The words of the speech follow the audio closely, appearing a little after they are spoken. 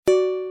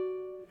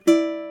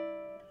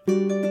Hello,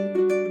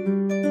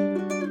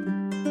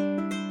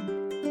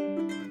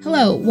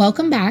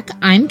 welcome back.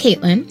 I'm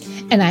Caitlin.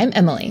 And I'm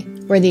Emily.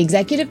 We're the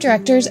executive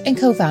directors and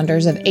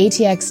co-founders of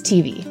ATX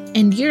TV.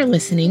 And you're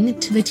listening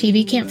to the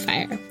TV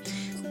Campfire.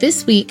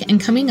 This week and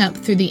coming up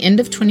through the end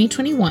of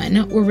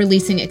 2021, we're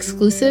releasing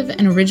exclusive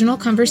and original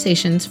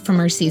conversations from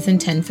our Season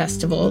 10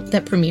 festival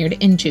that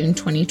premiered in June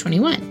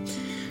 2021.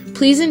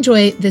 Please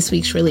enjoy this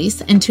week's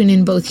release and tune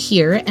in both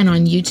here and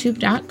on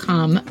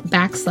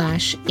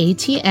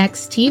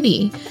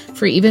youtube.com/ATXTV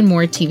for even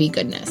more TV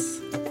goodness.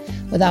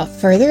 Without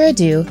further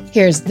ado,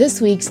 here's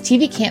this week's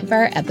TV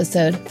Campfire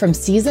episode from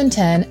Season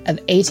 10 of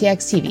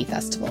ATX TV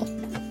Festival.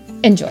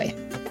 Enjoy.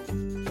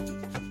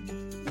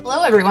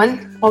 Hello,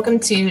 everyone.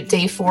 Welcome to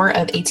Day 4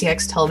 of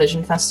ATX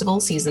Television Festival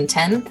Season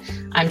 10.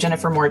 I'm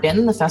Jennifer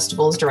Morgan, the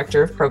festival's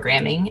Director of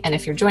Programming, and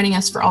if you're joining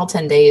us for all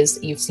 10 days,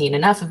 you've seen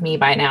enough of me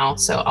by now,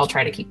 so I'll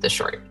try to keep this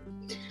short.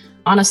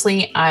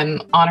 Honestly,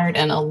 I'm honored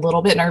and a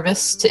little bit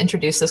nervous to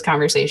introduce this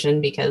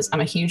conversation because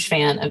I'm a huge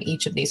fan of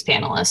each of these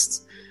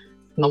panelists.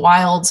 From The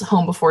Wilds,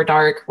 Home Before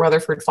Dark,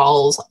 Rutherford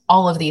Falls,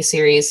 all of these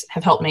series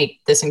have helped make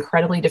this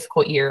incredibly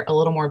difficult year a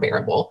little more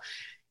bearable.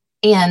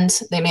 And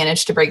they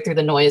managed to break through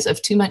the noise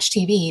of too much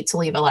TV to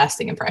leave a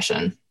lasting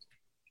impression.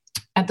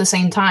 At the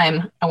same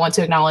time, I want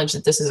to acknowledge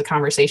that this is a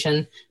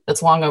conversation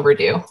that's long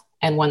overdue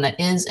and one that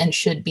is and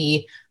should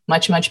be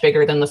much, much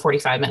bigger than the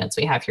 45 minutes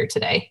we have here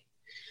today.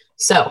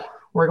 So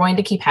we're going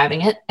to keep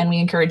having it, and we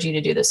encourage you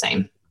to do the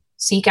same.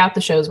 Seek out the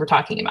shows we're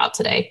talking about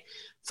today.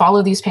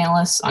 Follow these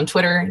panelists on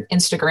Twitter,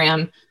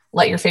 Instagram.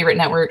 Let your favorite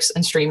networks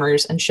and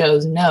streamers and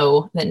shows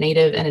know that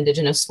Native and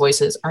Indigenous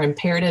voices are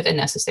imperative and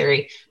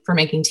necessary for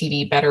making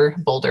TV better,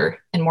 bolder,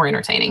 and more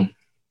entertaining.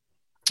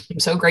 I'm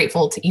so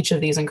grateful to each of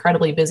these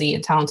incredibly busy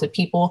and talented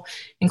people,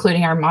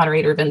 including our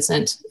moderator,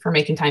 Vincent, for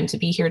making time to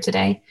be here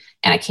today.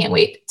 And I can't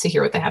wait to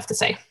hear what they have to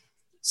say.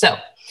 So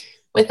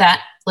with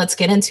that, let's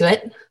get into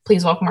it.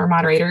 Please welcome our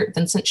moderator,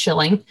 Vincent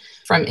Schilling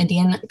from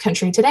Indian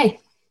Country Today.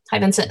 Hi,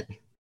 Vincent.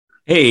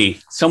 Hey,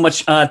 so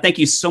much. Thank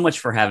you so much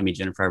for having me,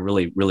 Jennifer. I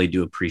really, really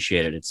do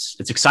appreciate it. It's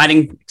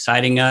exciting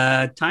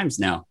times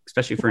now,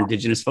 especially for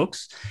Indigenous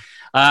folks.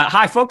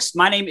 Hi, folks.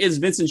 My name is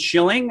Vincent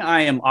Schilling.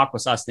 I am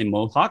Akwesasne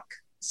Mohawk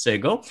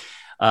Sego.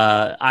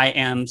 I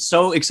am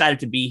so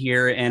excited to be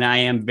here, and I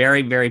am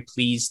very, very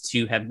pleased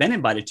to have been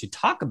invited to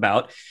talk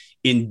about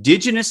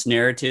Indigenous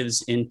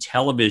narratives in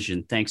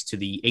television, thanks to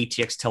the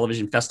ATX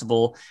Television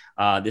Festival.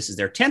 This is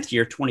their 10th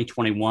year,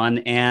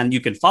 2021, and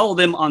you can follow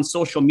them on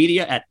social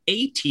media at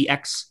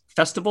ATX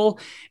Festival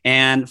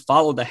and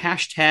follow the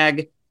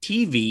hashtag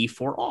TV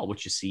for all,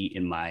 which you see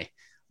in my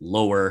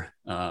lower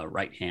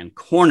right-hand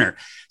corner.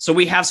 So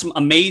we have some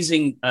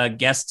amazing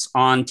guests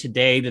on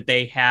today that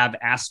they have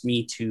asked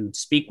me to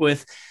speak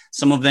with.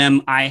 Some of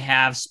them I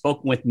have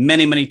spoken with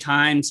many, many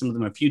times, some of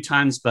them a few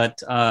times,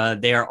 but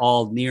they are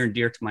all near and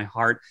dear to my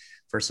heart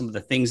for some of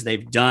the things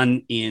they've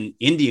done in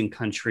Indian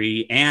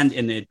country and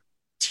in the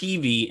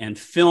TV and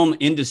film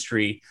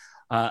industry.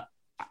 I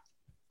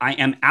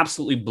am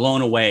absolutely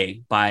blown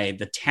away by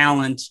the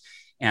talent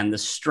and the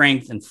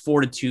strength and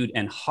fortitude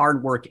and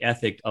hard work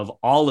ethic of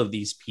all of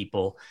these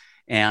people.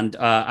 And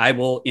I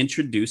will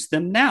introduce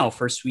them now.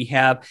 First, we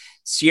have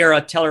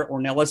Sierra Teller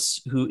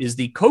Ornelas, who is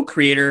the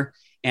co-creator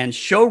and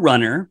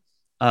showrunner,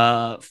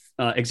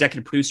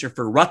 executive producer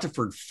for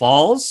Rutherford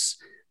Falls.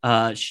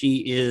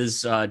 She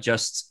is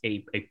just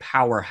a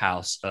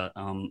powerhouse,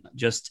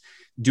 just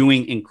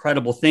doing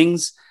incredible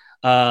things.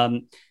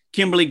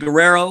 Kimberly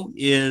Guerrero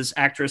is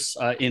actress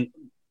in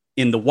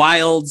The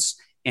Wilds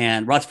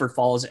and Rutherford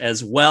Falls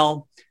as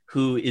well,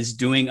 who is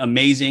doing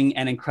amazing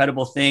and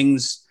incredible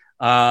things,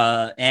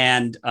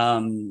 and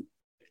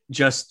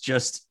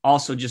just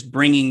also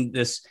bringing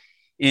this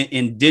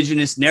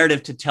Indigenous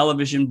narrative to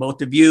television,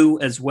 both of you,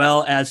 as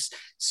well as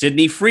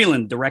Sydney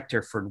Freeland,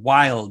 director for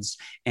Wilds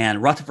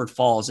and Rutherford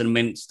Falls,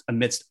 and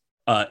amidst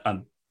a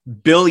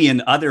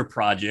billion other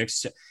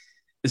projects.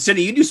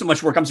 Sydney, you do so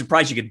much work. I'm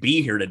surprised you could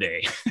be here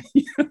today.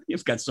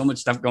 You've got so much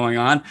stuff going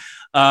on.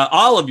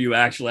 All of you,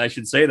 actually, I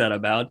should say that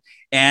about.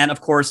 And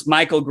of course,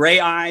 Michael Gray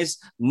Eyes.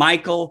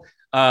 Michael,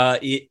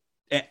 as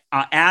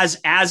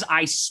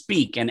I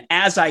speak and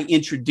as I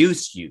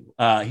introduce you,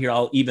 here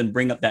I'll even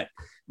bring up that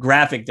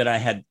graphic that I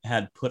had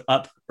put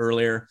up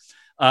earlier.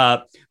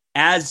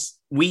 As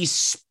we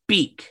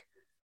speak,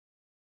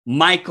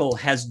 Michael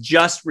has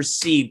just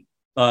received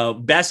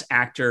Best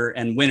Actor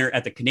and winner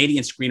at the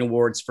Canadian Screen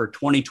Awards for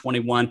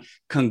 2021.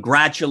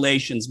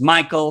 Congratulations,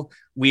 Michael.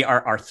 We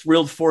are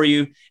thrilled for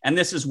you. And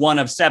this is one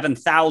of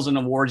 7,000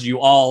 awards you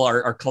all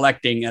are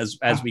collecting as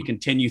we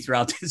continue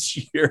throughout this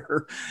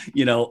year.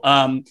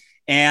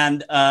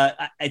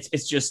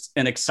 It's just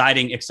an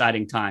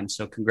exciting time.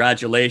 So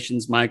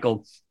congratulations,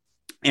 Michael.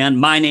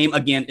 And my name,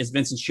 again, is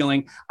Vincent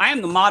Schilling. I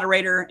am the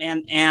moderator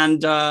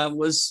and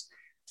was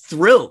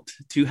thrilled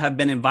to have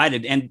been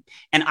invited. And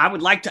I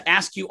would like to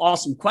ask you all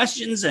some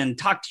questions and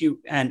talk to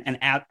you and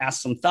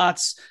ask some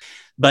thoughts.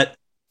 But,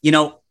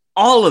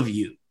 all of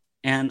you,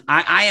 and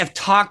I have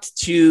talked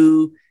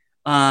to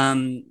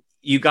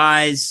you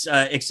guys,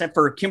 except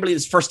for Kimberly,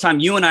 this first time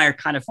you and I are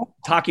kind of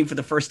talking for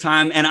the first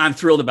time, and I'm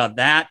thrilled about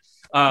that.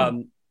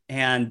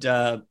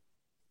 And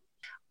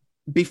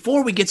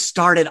before we get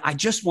started, I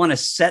just want to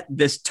set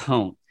this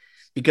tone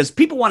because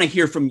people want to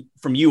hear from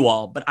you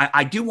all, but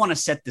I do want to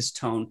set this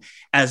tone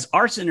as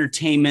arts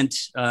entertainment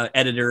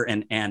editor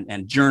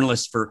and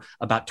journalist for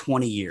about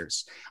 20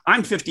 years.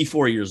 I'm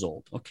 54 years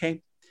old,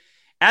 okay?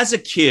 As a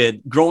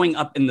kid growing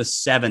up in the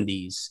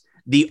 70s,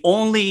 the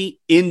only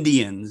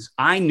Indians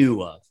I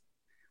knew of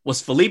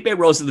was Felipe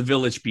Rose of the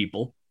Village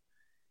People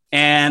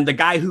and the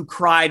guy who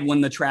cried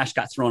when the trash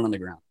got thrown on the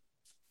ground,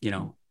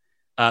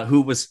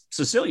 who was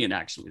Sicilian,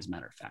 actually, as a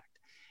matter of fact.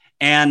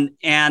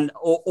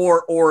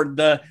 Or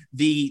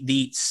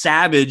the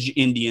savage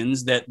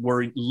Indians that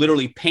were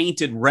literally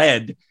painted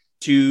red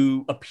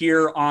to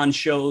appear on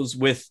shows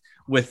with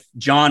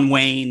John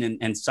Wayne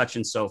and such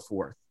and so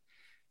forth.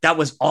 That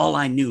was all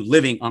I knew,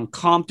 living on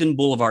Compton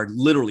Boulevard,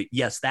 literally.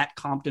 Yes, that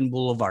Compton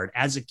Boulevard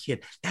as a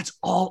kid. That's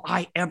all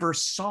I ever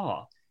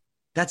saw.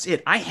 That's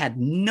it. I had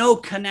no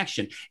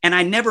connection. And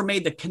I never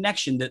made the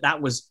connection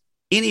that was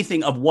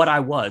anything of what I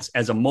was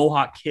as a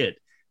Mohawk kid.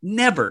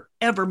 Never,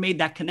 ever made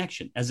that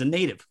connection as a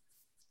native.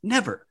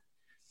 Never.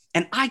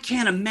 And I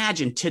can't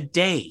imagine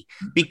today,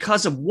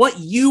 because of what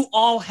you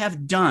all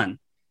have done,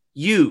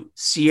 you,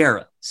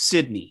 Sierra,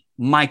 Sydney,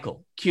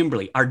 Michael,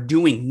 Kimberly, are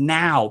doing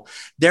now.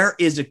 There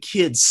is a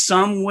kid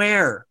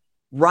somewhere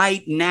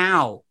right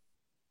now,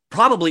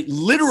 probably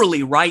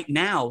literally right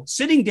now,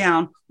 sitting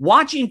down,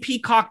 watching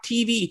Peacock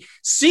TV,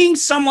 seeing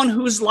someone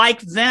who's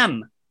like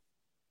them,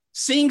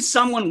 seeing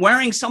someone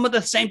wearing some of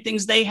the same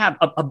things they have,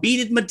 a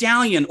beaded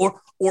medallion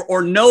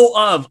or know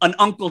of an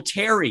Uncle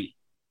Terry.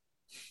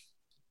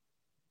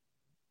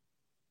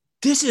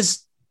 This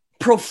is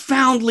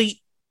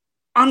profoundly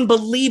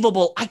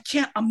unbelievable. I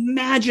can't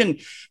imagine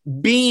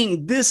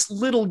being this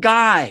little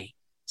guy,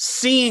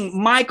 seeing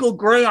Michael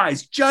Grey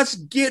Eyes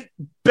just get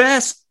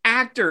Best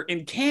Actor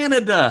in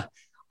Canada.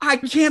 I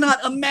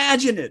cannot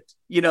imagine it,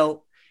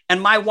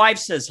 And my wife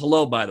says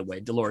hello, by the way,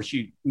 Dolores.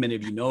 Many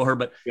of you know her,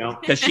 but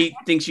because she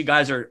thinks you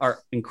guys are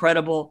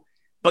incredible.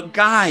 But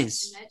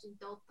guys,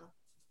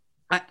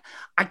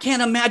 I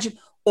can't imagine.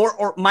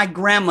 Or my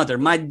grandmother,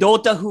 my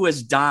Dota, who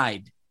has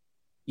died,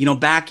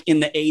 back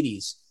in the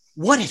 80s.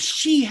 What if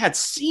she had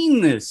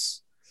seen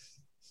this?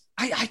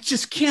 I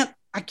just can't.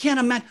 I can't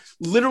imagine.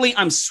 Literally,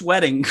 I'm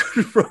sweating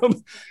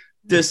from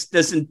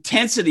this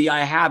intensity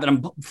I have,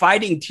 and I'm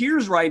fighting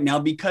tears right now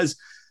because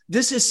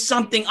this is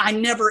something I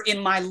never in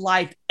my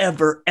life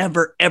ever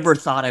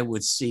thought I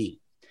would see.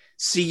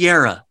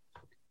 Sierra,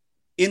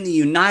 in the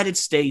United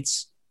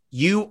States,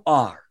 you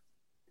are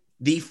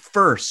the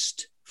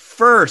first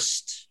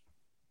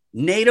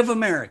Native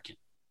American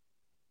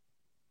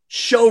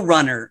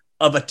showrunner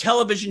of a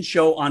television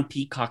show on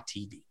Peacock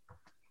TV.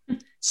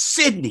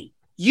 Sydney,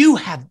 you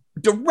have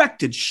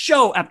directed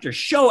show after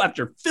show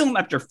after film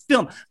after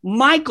film.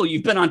 Michael,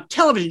 you've been on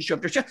television show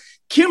after show.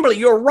 Kimberly,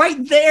 you're right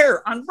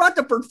there on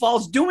Rutherford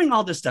Falls doing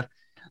all this stuff.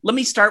 Let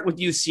me start with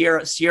you,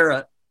 Sierra.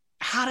 Sierra,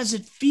 how does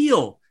it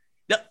feel?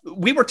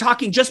 We were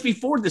talking just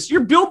before this.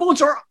 Your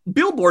billboards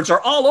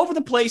are all over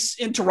the place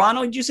in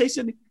Toronto. Did you say,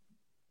 Sydney?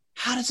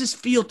 How does this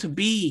feel to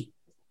be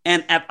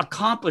and have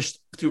accomplished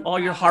through all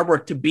your hard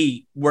work to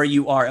be where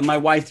you are? And my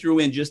wife threw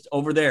in just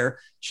over there.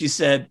 She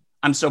said,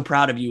 I'm so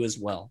proud of you as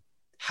well.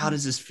 How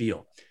does this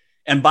feel?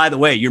 And by the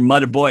way, your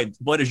mother, boy,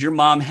 does your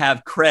mom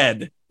have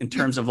cred in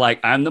terms of like,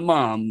 I'm the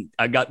mom.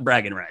 I got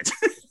bragging rights.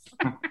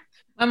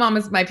 My mom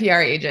is my PR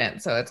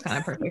agent, so it's kind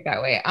of perfect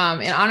that way.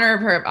 In honor of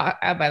her,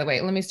 by the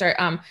way, let me start.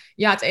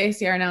 Yat a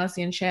Sierra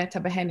Nalasian She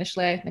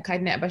Tabahenishle,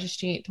 Nakaidnet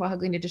Bashichi,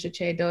 Twahaglina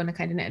Dishache Do,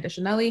 Nakaidnet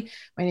additionally.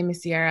 My name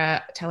is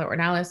Sierra Taylor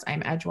Ornelas.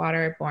 I'm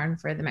Edgewater, born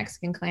for the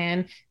Mexican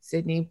clan.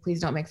 Sydney, please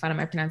don't make fun of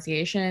my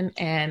pronunciation,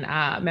 and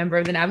member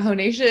of the Navajo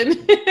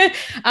Nation.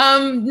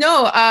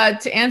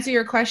 To answer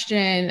your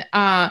question,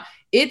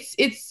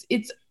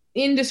 it's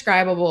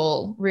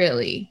indescribable,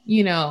 really.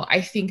 I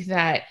think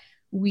that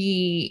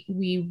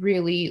we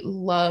really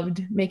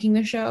loved making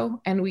the show,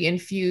 and we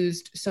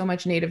infused so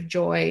much Native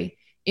joy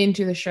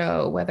into the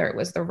show, whether it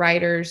was the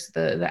writers,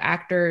 the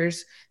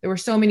actors. There were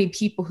so many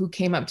people who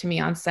came up to me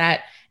on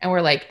set and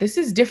were like, this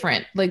is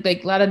different. Like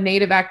a lot of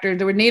Native actors,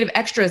 there were Native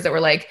extras that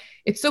were like,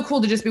 it's so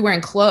cool to just be wearing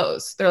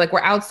clothes. They're like,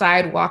 we're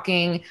outside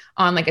walking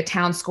on like a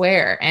town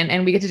square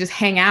and we get to just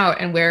hang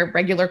out and wear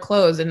regular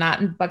clothes and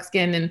not in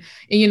buckskin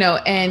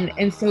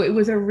and so it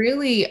was a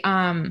really,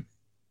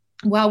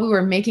 while we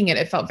were making it,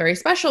 it felt very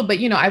special. But,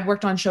 I've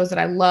worked on shows that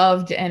I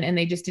loved and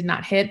they just did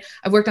not hit.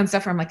 I've worked on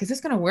stuff where I'm like, is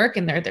this going to work?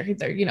 And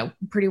they're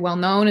pretty well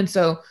known. And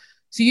so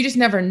you just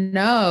never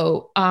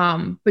know.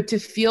 But to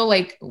feel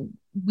like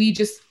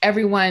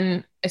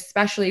everyone,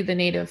 especially the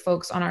Native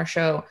folks on our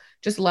show,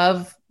 just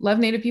love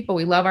Native people.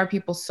 We love our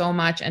people so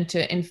much, and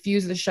to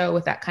infuse the show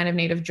with that kind of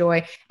Native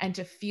joy and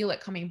to feel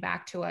it coming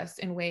back to us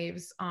in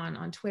waves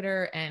on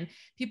Twitter and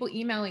people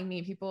emailing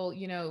me, people,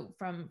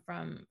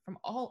 from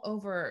all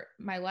over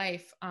my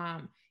life.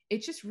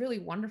 It's just really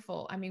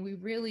wonderful. I mean, we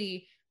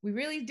really we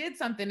really did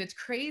something. It's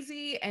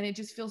crazy. And it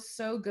just feels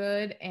so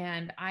good.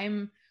 And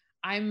I'm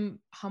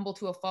humble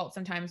to a fault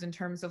sometimes in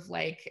terms of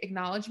like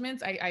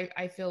acknowledgements.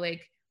 I feel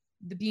like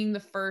being the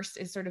first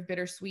is sort of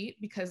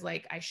bittersweet because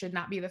like I should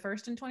not be the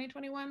first in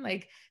 2021.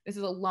 Like this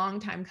is a long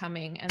time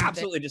coming. And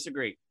absolutely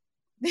disagree.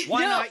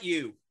 Why not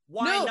you?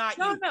 Why not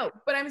you? No.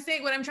 But I'm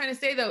saying, what I'm trying to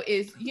say though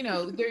is,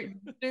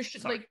 there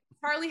should like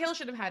Charlie Hill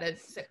should have had a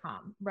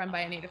sitcom run by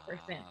a Native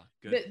person.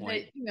 Good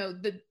point.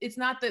 It's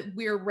not that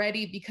we're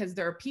ready because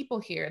there are people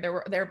here.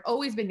 There have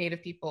always been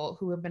Native people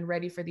who have been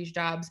ready for these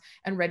jobs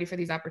and ready for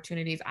these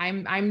opportunities.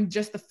 I'm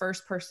just the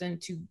first person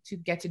to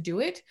get to do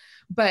it.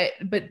 But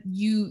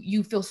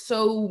you feel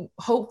so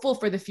hopeful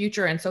for the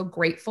future and so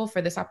grateful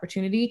for this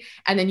opportunity.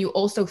 And then you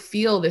also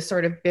feel this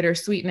sort of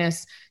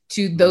bittersweetness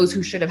to those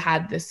who should have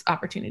had this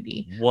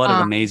opportunity. What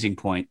an amazing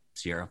point,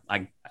 Sierra.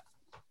 But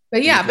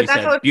that's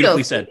how it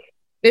beautifully feels. Said.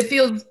 It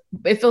feels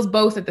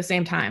both at the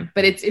same time,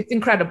 but it's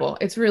incredible.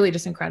 It's really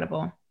just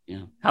incredible.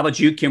 Yeah. How about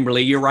you,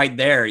 Kimberly? You're right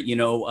there. You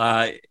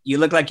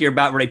look like you're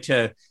about ready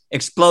to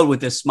explode with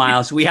this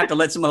smile. So we have to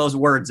let some of those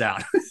words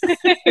out.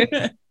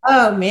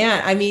 Oh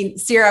man. I mean,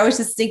 Sierra, I was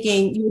just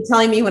thinking, you were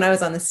telling me when I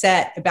was on the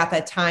set about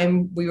that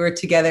time we were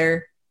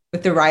together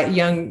with the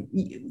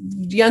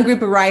young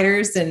group of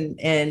writers and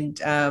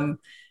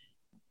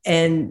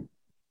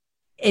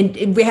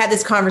we had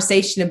this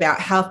conversation about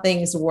how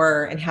things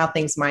were and how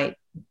things might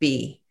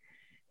be.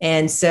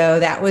 And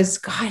so that was,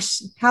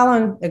 gosh, how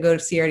long ago,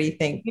 Sierra, do you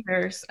think?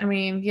 Years. I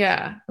mean,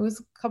 yeah, it was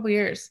a couple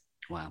years.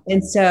 Wow.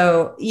 And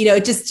so,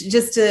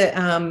 just to,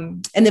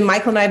 and then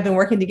Michael and I have been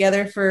working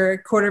together for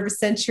a quarter of a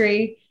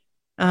century.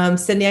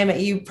 Sydney, I met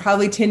you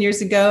probably 10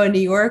 years ago in New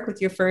York with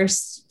your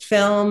first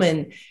film.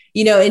 And,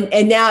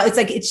 and now it's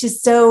like, it's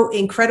just so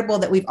incredible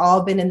that we've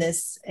all been in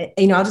this,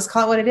 I'll just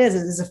call it what it is.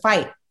 It's a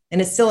fight, and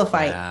it's still a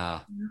fight.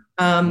 Yeah.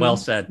 Well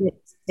said.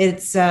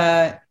 It's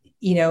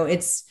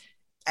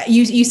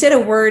you said a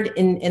word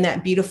in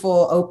that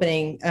beautiful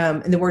opening,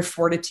 and the word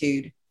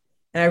fortitude.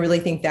 And I really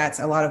think that's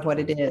a lot of what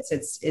it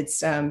is.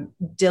 It's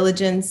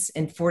diligence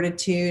and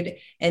fortitude.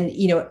 And,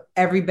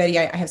 everybody,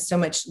 I have so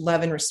much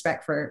love and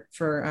respect for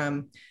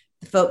the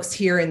folks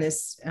here in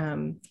this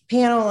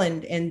panel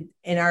and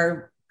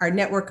our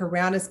network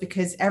around us,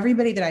 because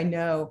everybody that I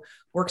know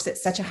works at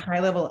such a high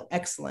level of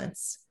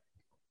excellence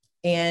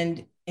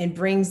and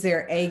brings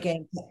their A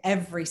game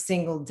every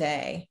single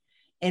day.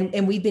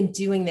 And we've been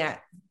doing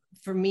that.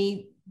 For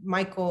me,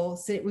 Michael,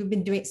 we've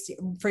been doing it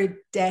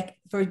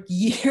for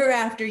year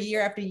after year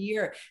after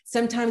year.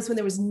 Sometimes when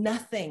there was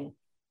nothing.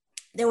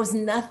 It was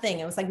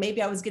like,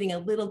 maybe I was getting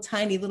a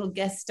tiny little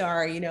guest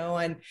star,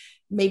 on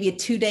maybe a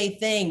 2-day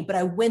thing, but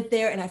I went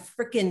there and I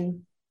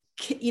freaking,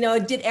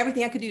 did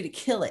everything I could do to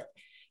kill it,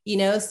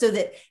 so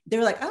that they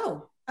were like,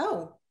 oh,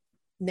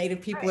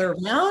 Native people are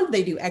around.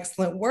 They do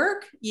excellent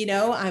work.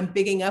 I'm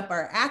bigging up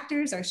our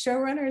actors, our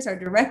showrunners, our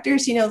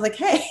directors, like,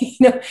 hey,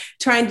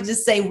 trying to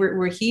just say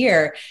we're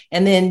here.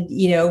 And then,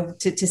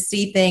 to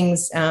see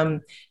things,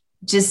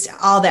 just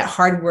all that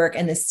hard work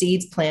and the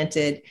seeds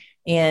planted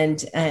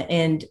and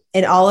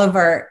all of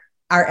our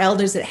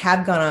elders that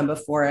have gone on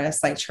before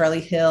us, like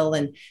Charlie Hill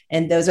and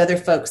those other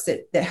folks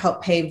that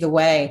helped pave the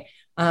way.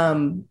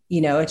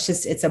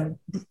 It's a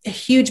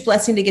huge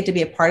blessing to get to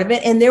be a part of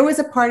it. And there was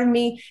a part of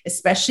me,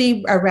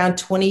 especially around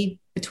between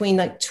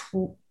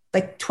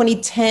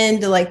 2010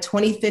 to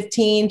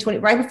 2015,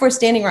 right before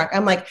Standing Rock.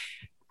 I'm like,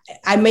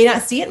 I may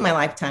not see it in my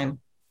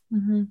lifetime.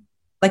 Mm-hmm.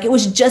 Like, it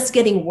was just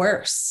getting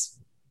worse.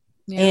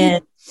 Yeah.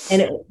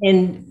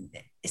 And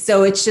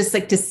so it's just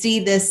like to see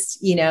this,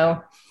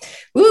 it's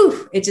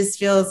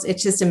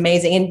just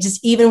amazing. And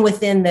just even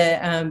within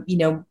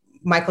the,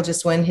 Michael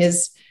just won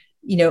his,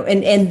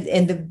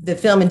 and the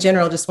film in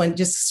general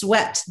just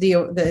swept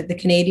the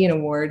Canadian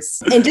awards.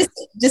 And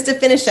just to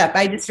finish up,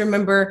 I just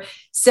remember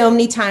so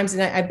many times,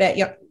 and I bet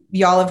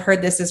y'all have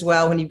heard this as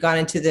well when you've gone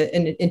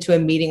into a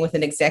meeting with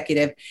an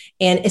executive,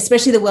 and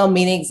especially the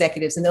well-meaning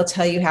executives, and they'll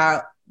tell you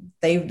how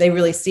they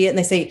really see it, and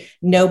they say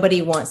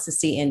nobody wants to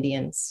see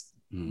Indians.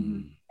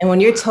 Mm. And when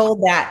you're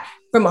told that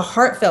from a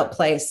heartfelt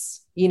place,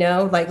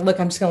 look,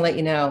 I'm just going to let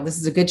you know, this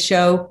is a good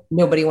show.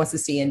 Nobody wants to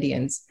see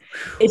Indians.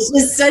 It's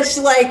just such it's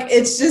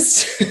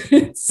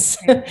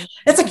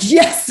like,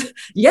 yes,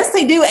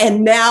 they do.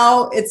 And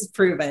now it's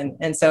proven.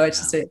 And so it's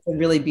just a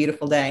really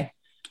beautiful day.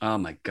 Oh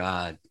my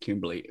God,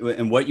 Kimberly.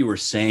 And what you were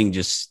saying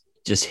just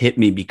hit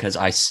me, because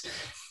I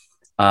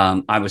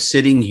was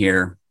sitting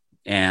here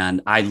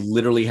and I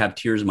literally have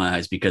tears in my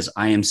eyes, because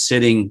I am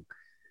sitting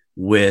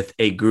with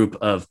a group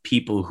of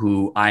people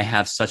who I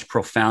have such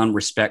profound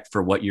respect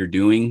for what you're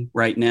doing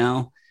right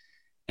now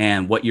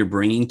and what you're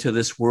bringing to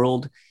this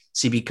world.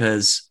 See,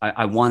 because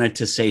I wanted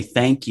to say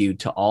thank you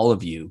to all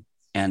of you.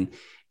 And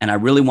I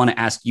really want to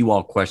ask you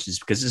all questions,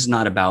 because this is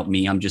not about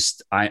me.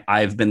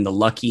 I've been the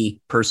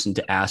lucky person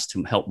to ask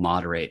to help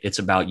moderate. It's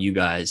about you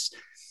guys.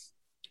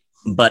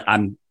 But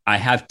I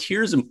have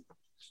tears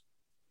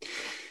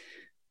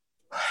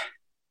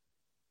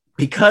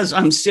because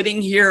I'm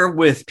sitting here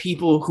with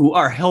people who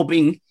are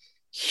helping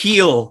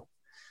heal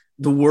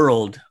the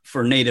world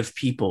for Native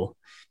people,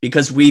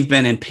 because we've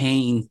been in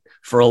pain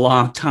for a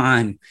long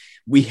time.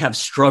 We have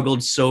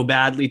struggled so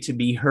badly to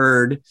be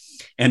heard.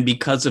 And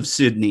because of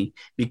Sydney,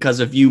 because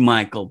of you,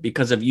 Michael,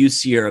 because of you,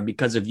 Sierra,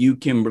 because of you,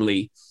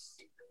 Kimberly,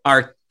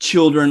 our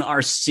children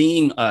are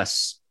seeing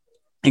us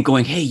and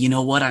going, hey, you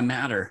know what? I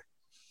matter.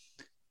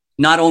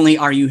 Not only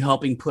are you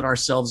helping put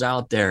ourselves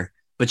out there,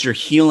 but you're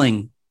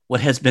healing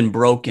what has been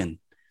broken.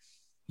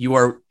 You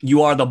are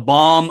the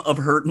balm of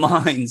hurt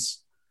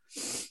minds,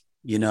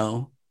 you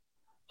know?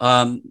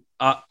 And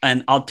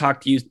I'll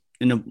talk to you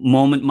in a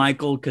moment,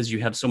 Michael, because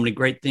you have so many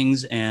great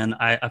things. And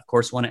I, of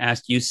course, want to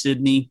ask you,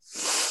 Sydney,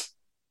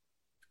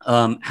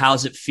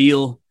 how's it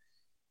feel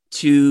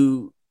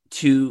to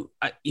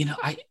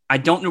I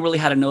don't know really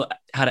how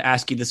to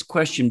ask you this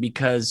question,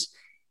 because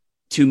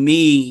to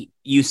me,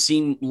 you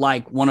seem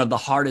like one of the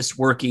hardest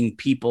working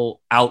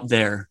people out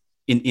there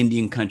in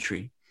Indian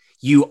country.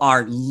 You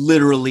are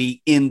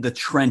literally in the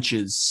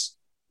trenches,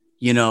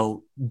 you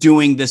know,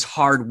 doing this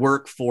hard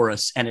work for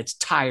us, and it's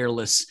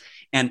tireless.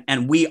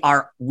 And we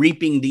are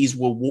reaping these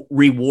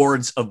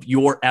rewards of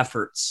your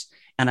efforts.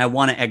 And I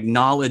want to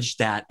acknowledge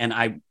that. And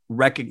I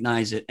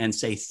recognize it and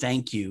say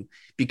thank you,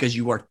 because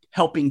you are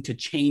helping to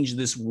change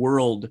this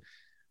world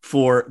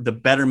for the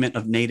betterment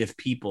of Native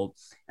people.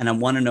 And I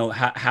want to know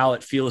how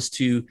it feels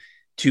to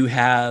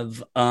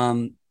have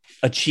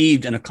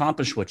achieved and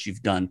accomplished what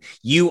you've done.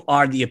 You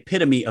are the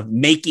epitome of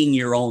making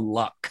your own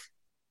luck.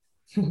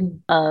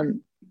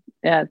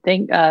 Yeah,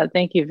 thank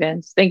you,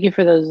 Vince. Thank you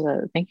for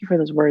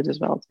those words as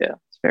well too.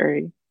 It's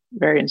very,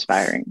 very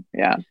inspiring.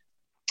 Yeah.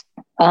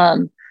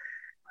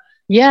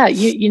 Yeah,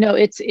 you know,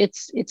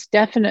 it's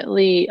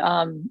definitely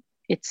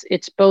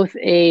it's both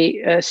a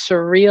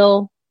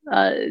surreal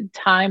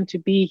time to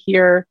be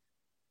here,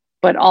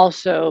 but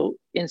also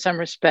in some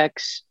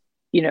respects,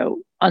 you know,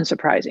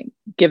 unsurprising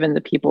given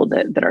the people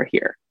that are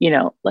here. You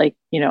know, like,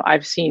 you know,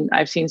 I've seen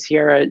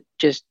Sierra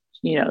just,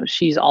 you know,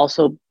 she's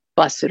also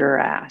busted her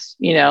ass.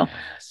 You know,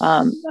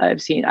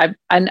 I've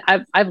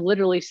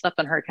literally slept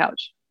on her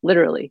couch.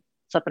 Literally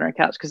slept on her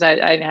couch because I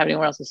didn't have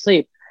anywhere else to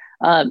sleep.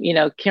 You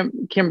know,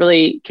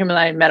 Kimberly and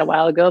I met a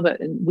while ago, but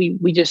we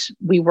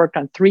worked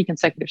on 3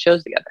 consecutive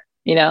shows together,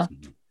 you know.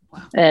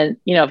 Wow. And,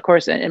 you know, of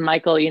course, and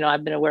Michael, you know,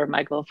 I've been aware of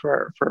Michael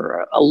for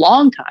a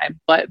long time,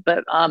 but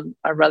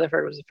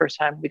Rutherford was the first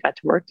time we got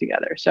to work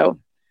together. So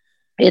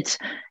it's,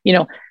 you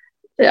know,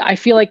 I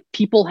feel like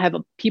people have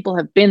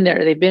been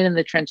there. They've been in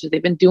the trenches.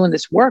 They've been doing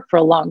this work for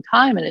a long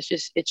time. And it's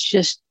just,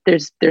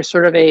 there's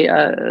sort of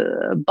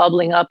a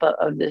bubbling up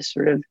of this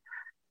sort of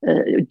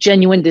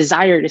genuine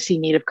desire to see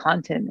Native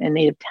content and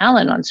Native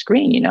talent on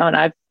screen, you know.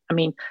 And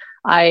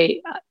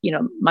you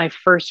know, my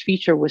first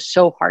feature was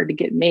so hard to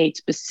get made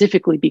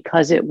specifically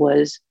because it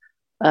was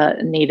a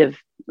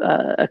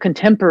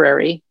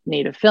contemporary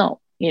Native film,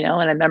 you know.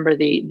 And I remember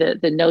the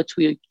notes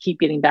we would keep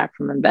getting back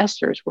from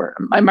investors were,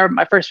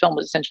 my first film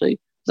was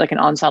like an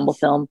ensemble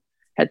film,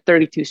 had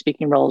 36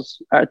 speaking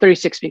roles,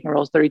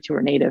 32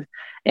 were Native.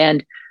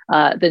 And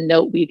the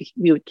note we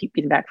would keep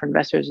getting back from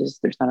investors is,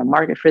 there's not a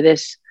market for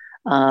this.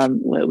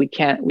 We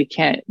can't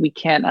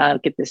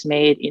get this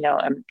made, you know.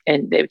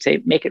 And they would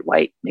say, make it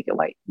white,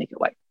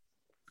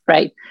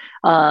 right?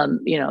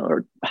 You know,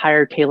 or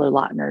hire Taylor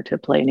Lautner to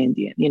play an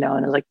Indian, you know.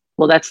 And I was like,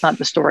 well, that's not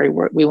the story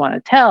we want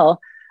to tell.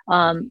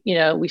 You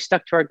know, we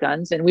stuck to our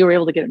guns and we were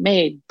able to get it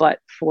made, but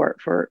for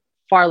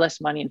far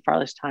less money and far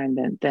less time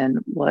than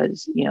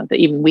was, you know, that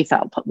even we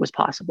thought was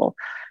possible.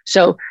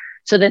 So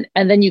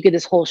then you get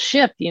this whole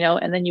shift, you know,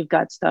 and then you've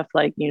got stuff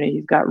like, you know,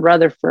 you've got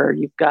Rutherford,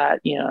 you've got,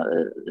 you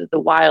know, the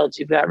Wilds,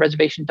 you've got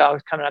Reservation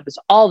Dogs coming up. There's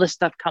all this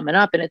stuff coming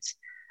up, and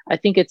I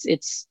think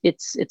it's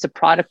a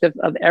product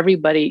of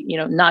everybody, you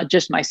know, not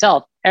just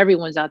myself.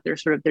 Everyone's out there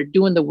they're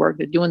doing the work,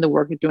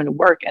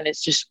 and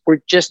it's just,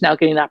 we're just now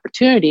getting the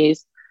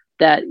opportunities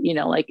that, you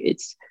know, like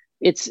it's,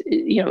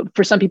 you know,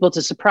 for some people it's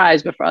a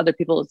surprise, but for other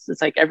people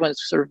it's like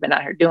everyone's sort of been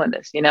out here doing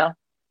this, you know.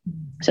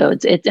 So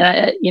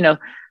you know,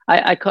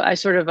 I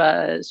sort of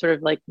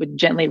like would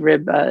gently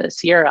rib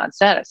Sierra on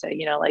set. I say,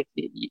 you know, like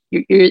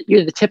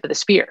you're the tip of the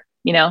spear,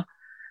 you know,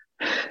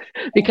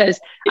 because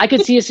I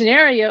could see a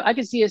scenario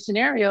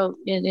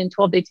in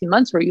 12 to 18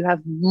 months where you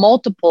have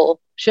multiple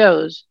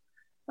shows,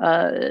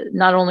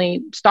 not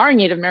only starring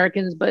Native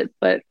Americans, but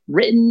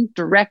written,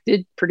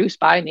 directed, produced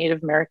by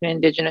Native American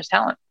Indigenous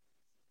talent.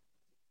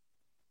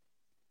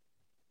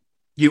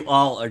 You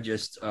all are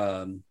just,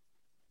 you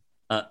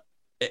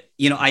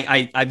know,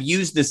 I've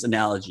used this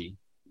analogy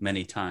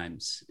many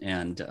times,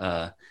 and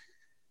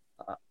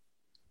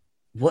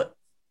what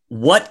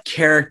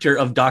character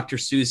of Dr.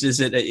 Seuss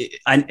is it?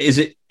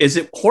 Is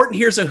it Horton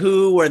Hears a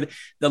Who, where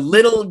the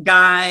little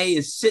guy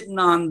is sitting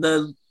on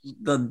the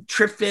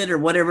trifid or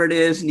whatever it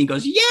is, and he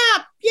goes, yeah,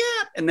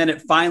 and then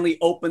it finally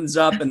opens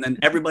up, and then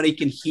everybody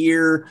can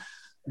hear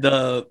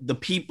the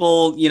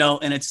people, you know.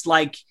 And it's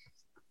like,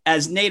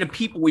 as Native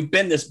people, we've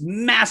been this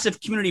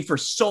massive community for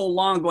so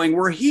long going,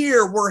 we're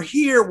here.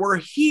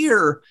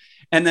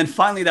 And then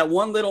finally that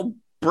one little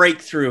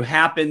breakthrough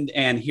happened,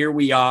 and here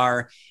we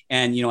are.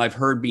 And, you know, I've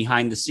heard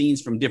behind the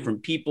scenes from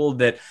different people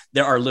that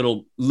there are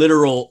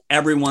literal,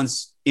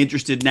 everyone's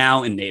interested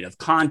now in native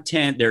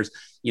content. There's,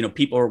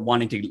 people are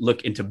wanting to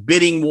look into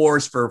bidding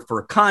wars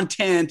for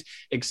content,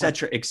 et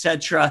cetera, et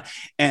cetera.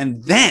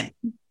 And then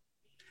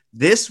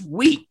this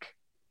week,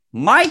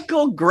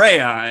 Michael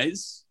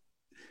Greyeyes,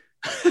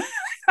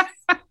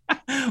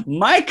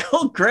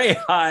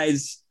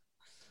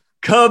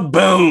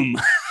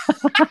 kaboom.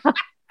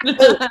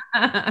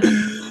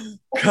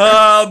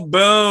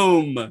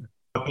 Kaboom.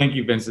 Thank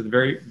you, Vincent.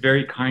 Very,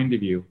 very kind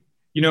of you.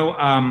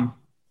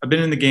 I've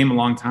been in the game a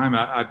long time.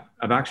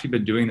 I've actually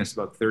been doing this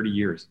about 30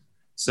 years.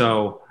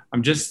 So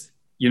I'm just,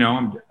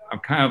 I'm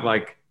kind of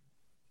like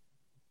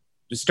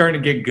just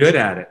starting to get good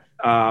at it.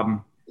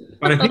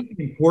 But I think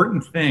the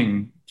important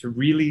thing to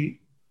really,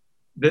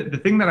 the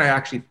thing that I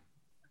actually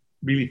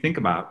really think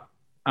about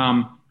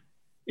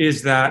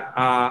is that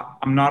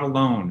I'm not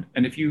alone.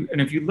 And if you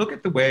look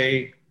at the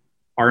way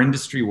our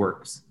industry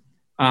works,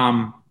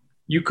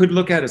 you could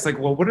look at it, it's like,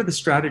 well, what are the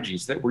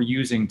strategies that we're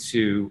using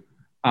to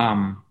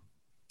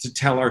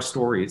tell our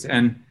stories?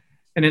 And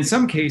in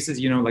some cases,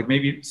 like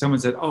maybe someone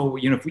said, oh,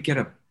 if we get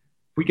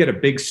a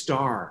big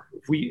star,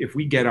 if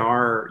we get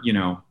our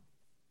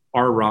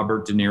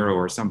Robert De Niro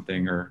or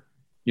something, or,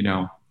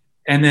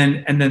 and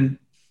then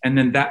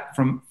that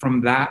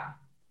from that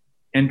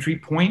entry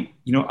point,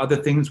 other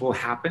things will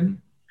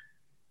happen.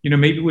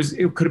 Maybe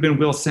it could have been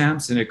Will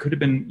Sampson. It could have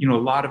been, a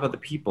lot of other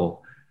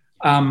people.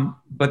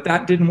 But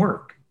that didn't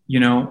work,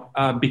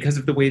 because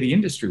of the way the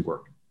industry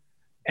worked.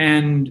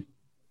 And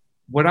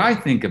what I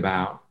think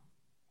about,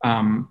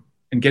 and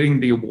getting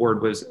the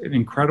award was an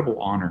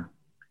incredible honor,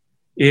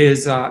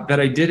 is that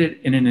I did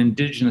it in an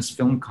Indigenous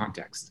film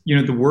context.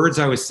 The words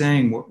I was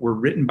saying were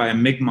written by a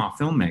Mi'kmaq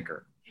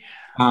filmmaker,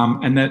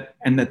 and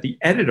that the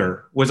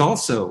editor was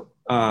also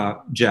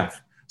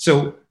Jeff.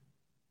 So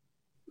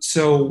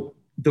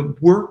the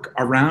work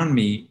around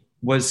me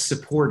was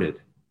supported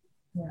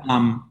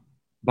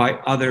by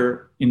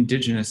other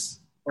Indigenous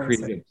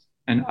creatives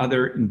and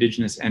other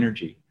Indigenous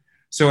energy.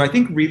 So I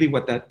think really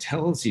what that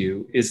tells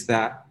you is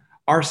that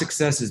our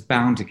success is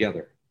bound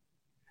together.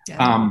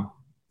 Yeah.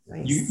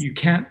 Nice. You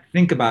can't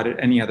think about it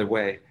any other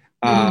way.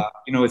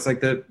 It's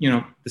like the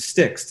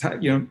sticks,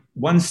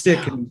 one stick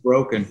can be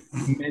broken,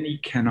 many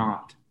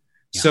cannot.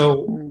 Yeah.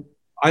 So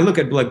I look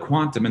at Blood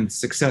Quantum and the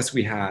success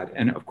we had,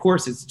 and of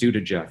course it's due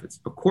to Jeff.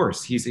 Of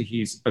course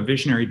he's a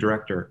visionary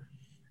director,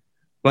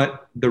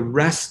 but the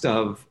rest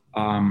of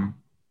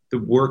the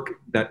work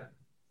that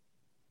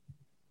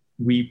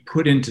we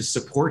put in to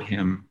support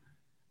him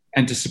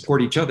and to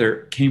support each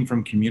other came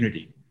from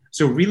community.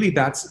 So really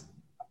that's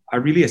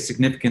a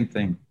significant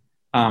thing,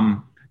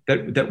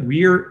 that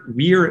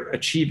we're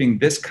achieving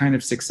this kind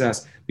of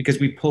success because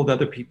we pulled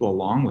other people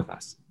along with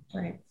us.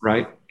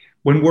 Right?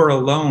 When we're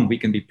alone, we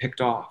can be picked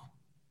off.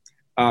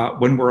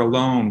 When we're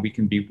alone, we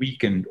can be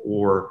weakened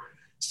or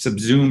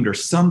subsumed or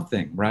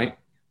something, right?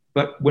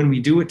 But when we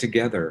do it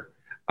together,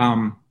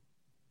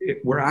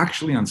 we're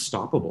actually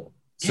unstoppable.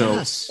 So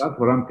yes. That's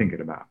what I'm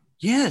thinking about.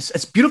 Yes,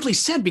 it's beautifully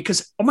said,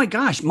 because, oh my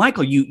gosh,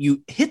 Michael,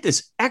 you hit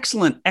this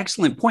excellent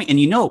point. And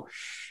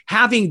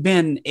having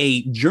been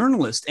a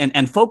journalist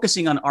and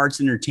focusing on arts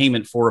and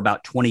entertainment for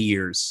about 20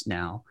 years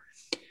now,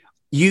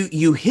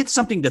 you hit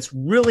something that's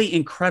really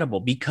incredible,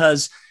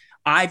 because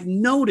I've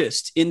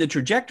noticed in the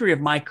trajectory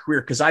of my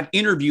career, because I've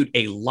interviewed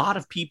a lot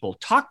of people,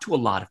 talked to a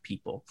lot of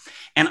people,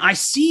 and I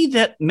see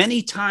that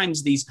many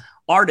times these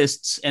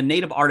artists and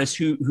native artists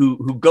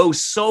who go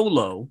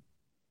solo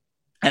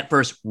at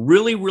first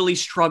really, really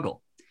struggle.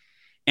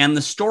 And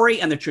the story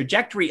and the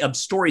trajectory of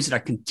stories that I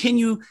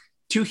continue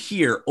to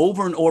hear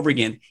over and over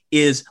again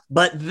is,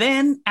 but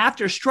then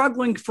after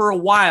struggling for a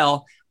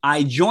while,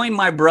 I joined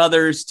my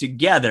brothers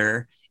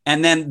together,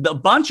 and then the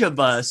bunch of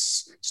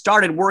us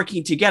started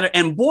working together,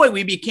 and boy,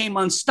 we became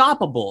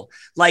unstoppable.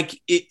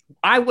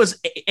 I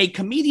was a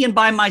comedian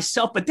by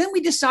myself, but then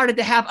we decided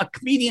to have a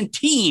comedian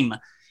team,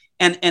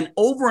 and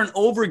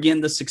over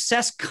again, the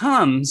success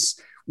comes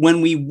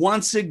when we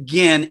once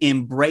again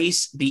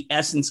embrace the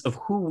essence of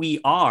who we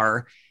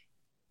are.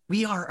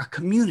 We are a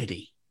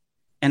community.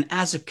 And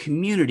as a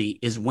community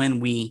is when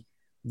we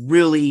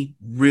really,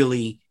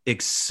 really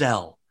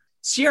excel.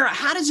 Sierra,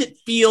 how does it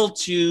feel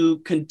to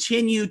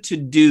continue to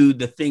do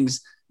the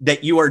things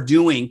that you are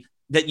doing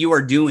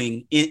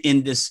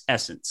in this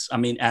essence? I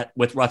mean,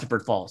 with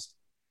Rutherford Falls.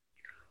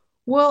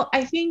 Well,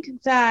 I think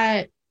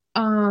that,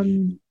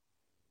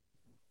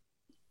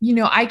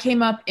 I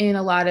came up in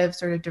a lot of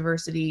sort of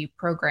diversity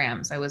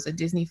programs. I was a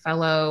Disney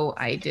fellow.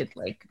 I did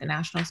the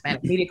National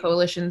Hispanic Media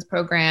Coalition's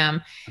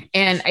program.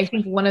 And I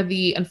think one of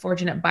the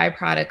unfortunate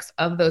byproducts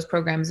of those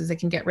programs is it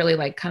can get really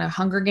kind of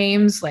Hunger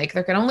Games. There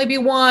can only be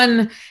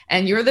one,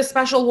 and you're the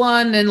special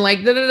one, and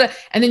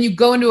and then you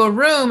go into a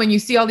room and you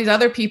see all these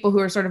other people who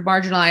are sort of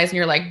marginalized, and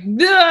you're like,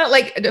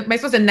 am I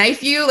supposed to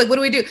knife you? What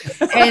do we do?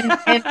 And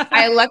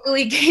I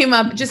luckily came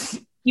up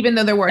even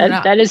though there were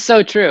that is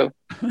so true.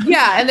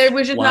 Yeah. And there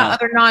was just they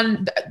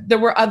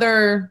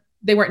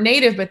weren't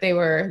native, but they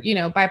were,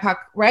 BIPOC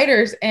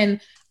writers.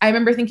 And I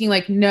remember thinking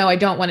no, I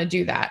don't want to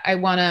do that. I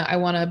want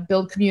to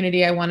build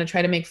community. I want to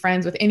try to make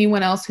friends with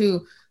anyone else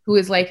who who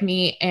is like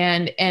me.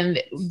 And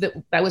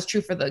that was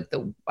true for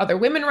the other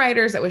women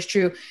writers. That was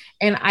true.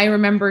 And I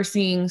remember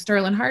seeing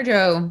Sterling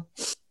Harjo,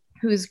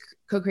 who's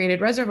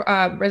co-created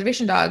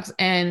Reservation Dogs.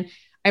 And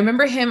I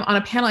remember him on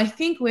a panel, I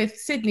think with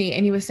Sydney,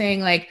 and he was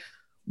saying like,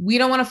 we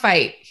don't want to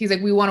fight. He's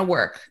like, we want to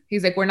work.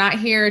 He's like, we're not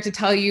here to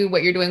tell you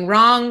what you're doing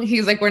wrong.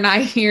 He's like, we're not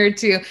here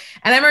to, and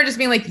I remember just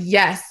being like,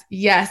 yes.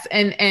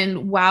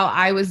 And while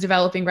I was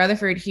developing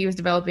Rutherford, he was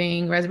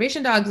developing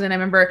Reservation Dogs. And I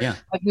remember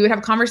like we would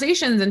have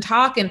conversations and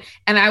talk. And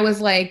I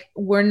was like,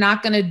 we're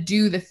not going to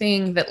do the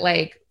thing that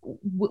like,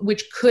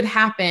 which could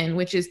happen,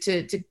 which is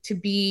to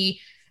be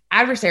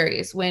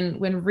adversaries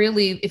when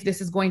really, if this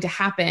is going to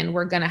happen,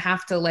 we're going to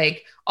have to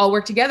like all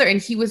work together.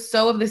 And he was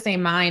so of the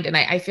same mind. And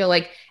I feel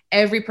like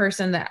every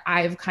person that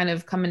I've kind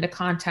of come into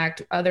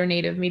contact, other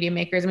Native media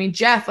makers. I mean,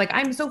 Jeff, like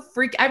I've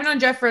been on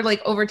Jeff for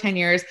like over 10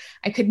 years.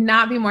 I could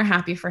not be more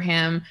happy for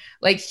him.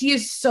 Like he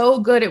is so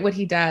good at what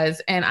he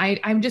does. And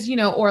I'm just,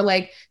 or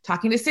like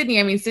talking to Sydney.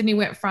 I mean, Sydney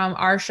went from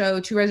our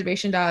show to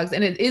Reservation Dogs.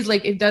 And it is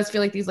like, it does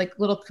feel like these like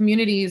little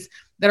communities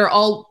that are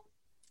all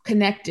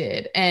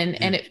connected. And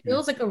it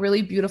feels like a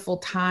really beautiful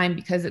time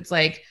because it's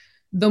like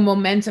the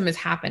momentum is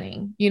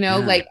happening,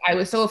 like I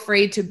was so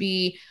afraid to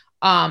be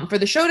for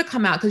the show to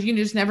come out because you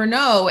just never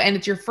know, and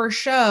it's your first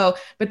show.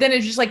 But then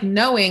it's just like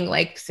knowing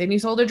like Sydney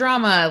sold a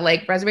drama,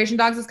 like Reservation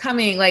Dogs is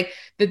coming, like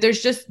that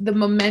there's just the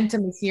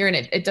momentum is here, and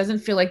it doesn't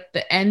feel like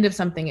the end of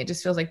something. It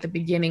just feels like the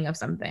beginning of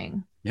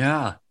something.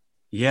 Yeah.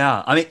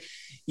 I mean,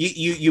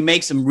 you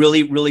make some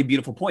really, really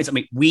beautiful points. I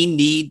mean, we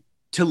need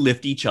to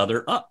lift each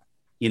other up.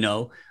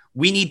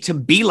 We need to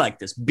be like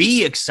this,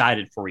 be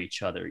excited for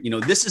each other.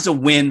 This is a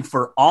win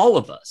for all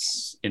of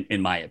us,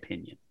 in my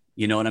opinion.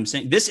 You know what I'm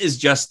saying? This is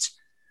just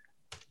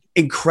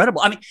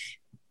incredible. I mean,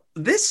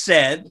 this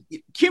said,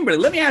 Kimberly,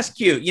 let me ask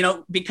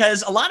you,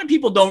 because a lot of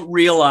people don't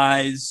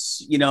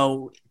realize,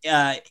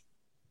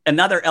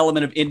 another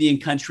element of Indian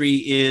country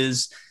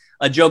is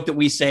a joke that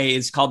we say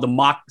is called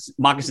the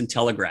moccasin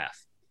telegraph,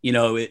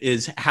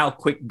 is how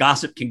quick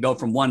gossip can go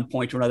from one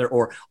point to another,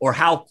 or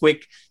how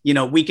quick,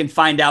 we can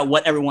find out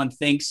what everyone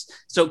thinks.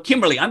 So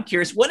Kimberly, I'm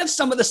curious, what if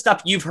some of the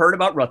stuff you've heard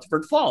about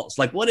Rutherford Falls?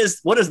 Like what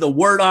is the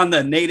word on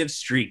the native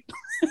street?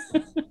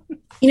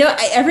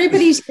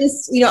 Everybody's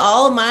just,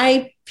 all of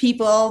my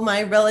people,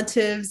 my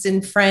relatives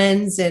and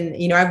friends. And,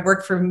 I've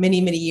worked for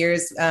many, many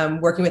years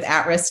working with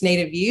at-risk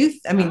Native youth.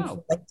 I mean,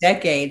 wow. like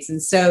decades.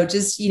 And so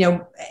just,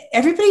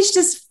 everybody's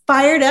just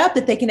fired up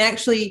that they can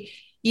actually,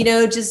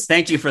 just.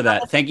 Thank you for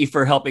that. Thank you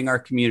for helping our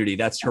community.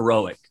 That's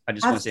heroic. I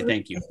just want to say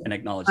thank you and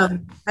acknowledge that.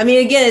 I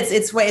mean, again,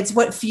 it's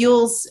what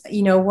fuels,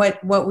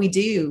 what we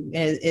do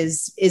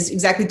is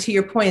exactly to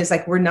your point. It's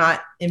like, we're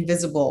not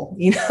invisible,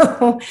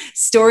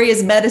 story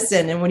is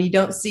medicine. And when you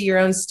don't see your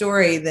own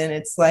story, then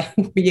it's like,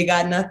 you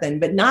got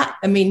nothing, but no,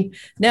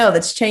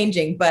 that's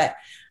changing. But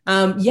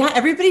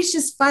everybody's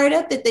just fired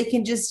up that they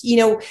can just,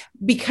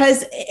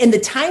 because, and the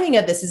timing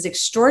of this is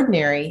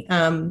extraordinary.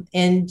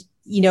 And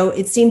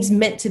it seems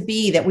meant to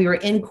be that we were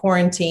in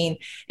quarantine,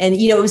 and,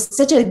 it was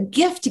such a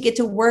gift to get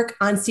to work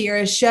on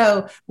Sierra's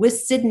show with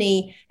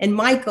Sydney and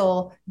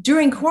Michael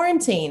during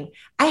quarantine.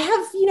 I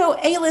have,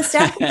 A-list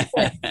actors.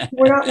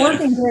 We're not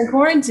working during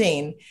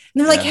quarantine. And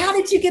they're like, how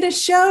did you get a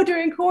show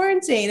during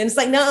quarantine? And it's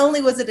like, not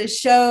only was it a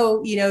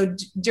show,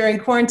 during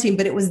quarantine,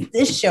 but it was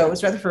this show, it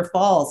was Rutherford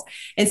Falls.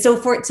 And so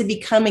for it to be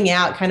coming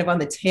out kind of on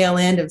the tail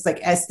end, it was like,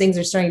 as things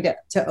are starting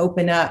to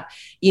open up,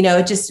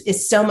 it just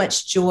is so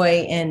much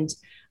joy. And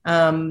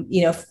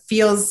it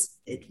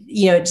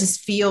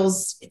just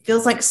feels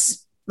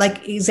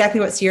like exactly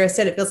what Sierra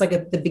said. It feels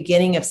like the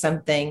beginning of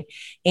something.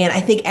 And I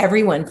think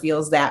everyone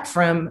feels that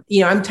from,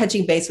 I'm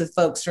touching base with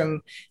folks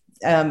from,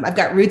 I've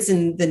got roots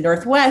in the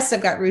Northwest.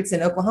 I've got roots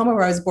in Oklahoma,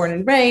 where I was born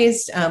and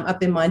raised,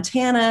 up in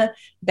Montana,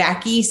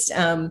 back East.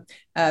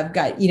 I've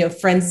got,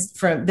 friends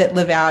that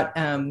live out,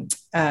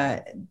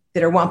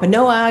 that are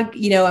Wampanoag,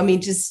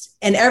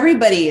 and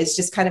everybody is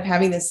just kind of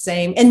having the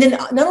same. And then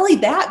not only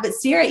that, but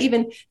Sierra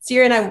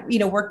and I,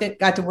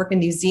 got to work in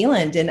New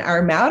Zealand, and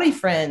our Maori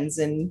friends,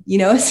 and,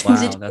 that's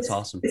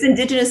awesome. It's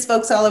indigenous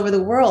folks all over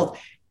the world.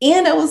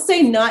 And I will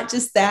say, not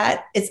just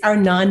that, it's our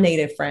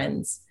non-native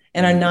friends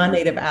and our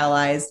non-native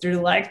allies. They're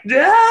like,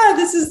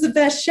 this is the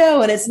best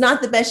show. And it's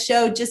not the best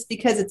show just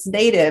because it's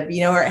native,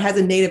 or it has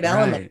a native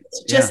element. Right.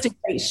 It's just a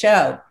great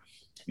show.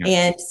 Yeah.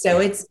 And so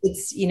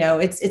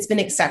it's been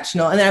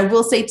exceptional. And I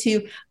will say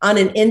too, on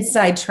an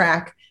inside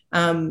track,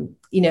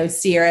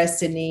 Sierra,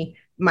 Sydney,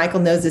 Michael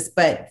knows this,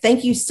 but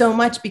thank you so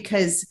much,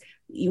 because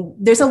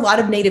there's a lot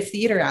of Native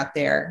theater out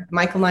there.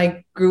 Michael and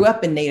I grew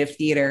up in Native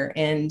theater,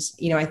 and,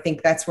 I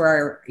think that's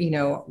where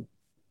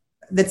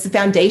that's the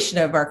foundation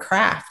of our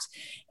craft.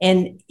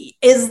 And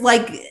is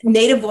like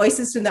Native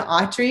Voices from the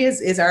Autry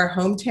is our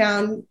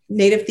hometown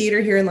Native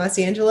theater here in Los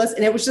Angeles.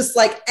 And it was just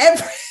like,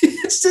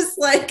 it's just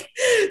like,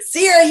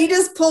 Sierra, you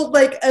just pulled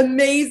like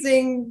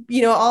amazing,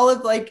 all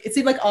of like, it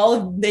seemed like all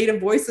of Native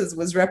Voices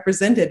was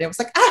represented. It was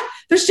like,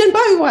 there's Jen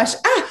Bobby Wash.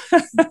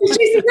 There's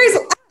Jason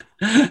Grazel.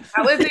 That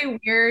was a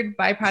weird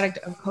byproduct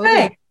of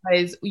COVID,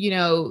 because,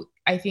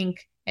 I think,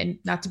 and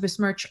not to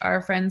besmirch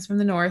our friends from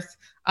the North,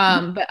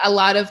 but a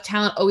lot of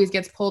talent always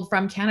gets pulled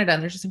from Canada,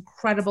 and there's just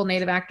incredible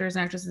Native actors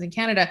and actresses in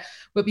Canada.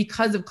 But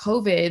because of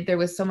COVID, there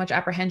was so much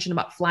apprehension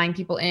about flying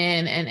people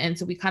in. And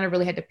so we kind of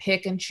really had to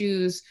pick and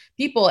choose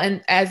people.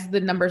 And as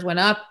the numbers went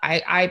up,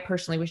 I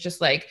personally was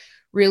just like,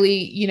 really,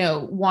 you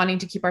know, wanting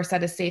to keep our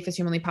set as safe as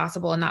humanly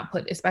possible and not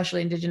put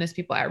especially Indigenous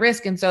people at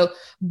risk. And so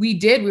we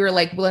were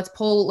like, well, let's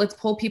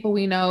pull people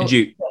we know.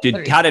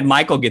 How did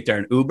Michael get there?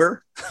 An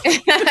Uber?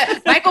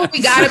 Michael,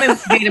 we got him and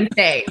made him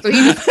stay. So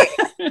he was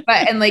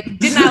and like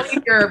did not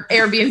leave your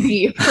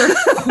Airbnb for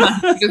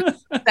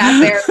just sat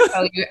there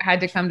until you had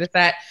to come to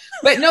set.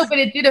 But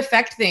it did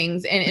affect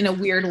things in a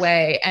weird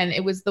way. And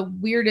it was the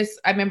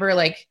weirdest. I remember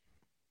like,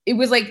 it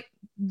was like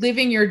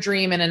living your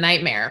dream in a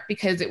nightmare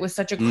because it was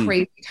such a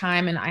crazy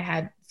time. And I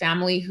had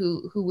family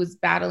who was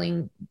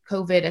battling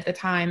COVID at the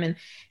time. And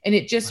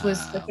it just was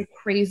such a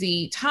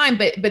crazy time,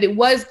 but it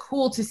was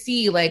cool to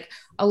see like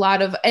a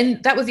lot of,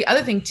 and that was the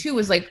other thing too,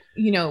 was like,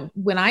 you know,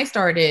 when I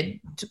started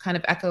to kind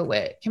of echo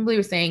what Kimberly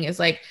was saying is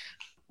like,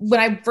 when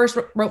I first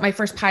wrote my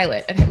first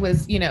pilot, and it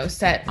was, you know,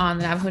 set on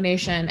the Navajo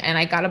Nation, and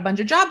I got a bunch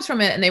of jobs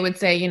from it, and they would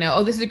say, you know,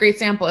 oh, this is a great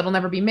sample. It'll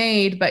never be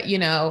made, but you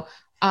know,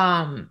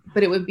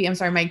 but it would be, I'm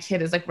sorry, my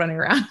kid is like running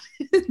around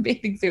in a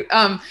bathing suit.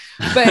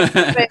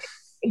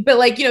 But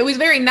like, you know, it was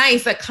very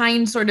nice, that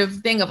kind sort of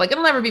thing of like,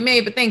 it'll never be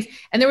made, but thanks.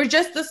 And there was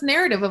just this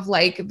narrative of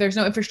like, there's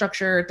no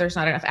infrastructure, there's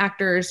not enough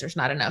actors, there's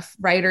not enough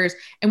writers.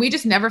 And we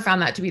just never found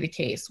that to be the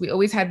case. We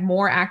always had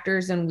more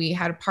actors than we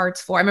had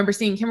parts for. I remember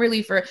seeing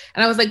Kimberly and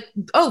I was like,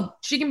 oh,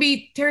 she can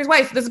be Terry's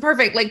wife. This is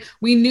perfect. Like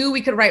we knew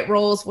we could write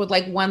roles with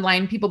like one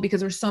line people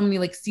because there's so many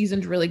like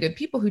seasoned, really good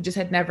people who just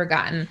had never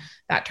gotten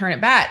that turn at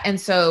bat. And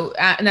so,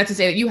 and that's to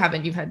say that you've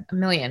had a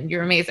million,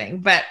 you're amazing.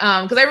 But,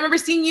 cause I remember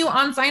seeing you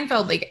on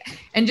Seinfeld, like,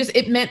 and just,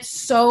 it meant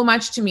so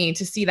much to me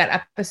to see that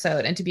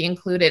episode and to be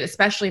included,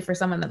 especially for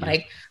someone that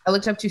like I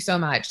looked up to so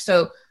much.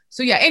 So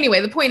yeah, anyway,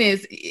 the point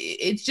is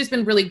it's just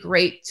been really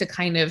great to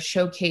kind of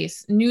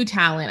showcase new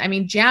talent. I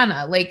mean,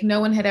 Jana, like no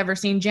one had ever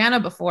seen Jana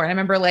before. I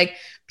remember like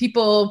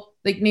people,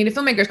 like Native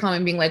filmmakers calling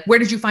and being like, where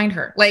did you find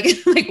her? Like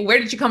where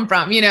did she come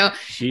from? You know?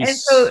 And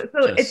so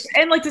it's,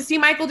 and like to see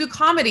Michael do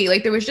comedy,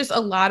 like there was just a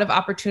lot of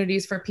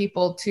opportunities for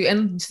people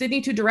and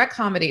Sydney to direct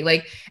comedy.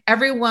 Like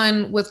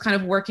everyone was kind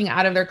of working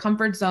out of their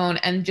comfort zone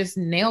and just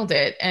nailed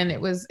it. And it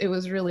was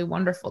really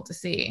wonderful to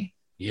see.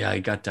 Yeah, I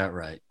got that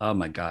right. Oh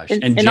my gosh.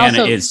 And Jana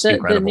also is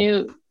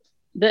incredible.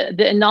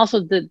 And also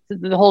the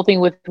whole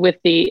thing with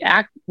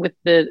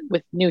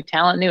new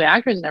talent, new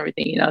actors and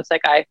everything, you know, it's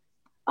like,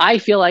 I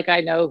feel like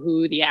I know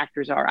who the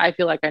actors are. I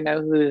feel like I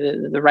know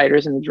who the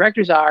writers and the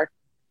directors are.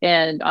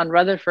 And on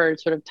Rutherford,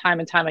 sort of time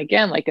and time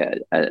again, like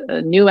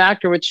a new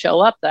actor would show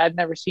up that I've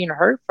never seen or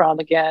heard from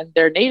again.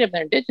 They're Native,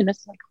 they're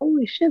Indigenous. Like,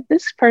 holy shit,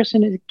 this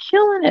person is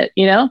killing it,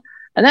 you know?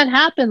 And that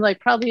happened like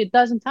probably a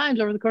dozen times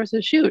over the course of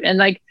the shoot. And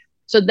like,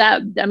 so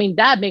that, I mean,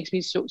 that makes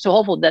me so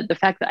hopeful that the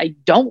fact that I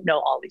don't know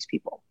all these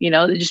people, you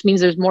know, it just means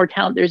there's more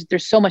talent.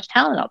 There's so much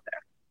talent out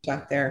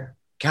there.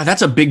 God,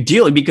 that's a big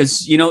deal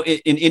because, you know,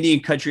 in Indian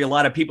country, a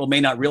lot of people may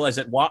not realize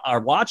that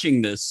are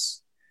watching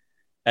this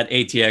at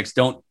ATX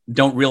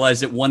don't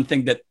realize that one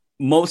thing that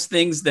most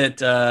things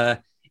that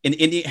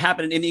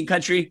happen in Indian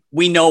country,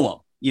 we know them.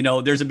 You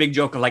know, there's a big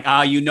joke of like,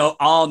 you know,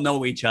 all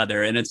know each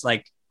other. And it's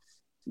like,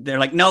 they're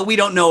like, no, we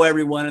don't know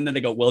everyone. And then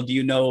they go, well, do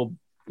you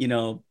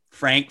know,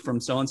 Frank from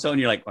so-and-so?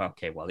 And you're like, well,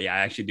 okay, well, yeah, I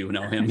actually do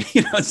know him.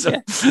 You know, so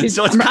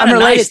it's kind of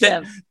nice to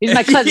him. He's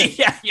my cousin.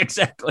 Yeah,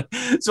 exactly.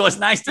 So it's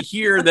nice to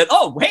hear that,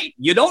 oh, wait,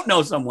 you don't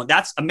know someone.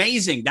 That's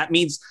amazing. That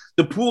means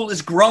the pool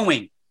is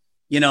growing.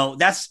 You know,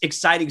 that's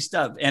exciting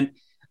stuff. And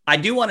I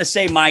do want to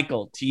say,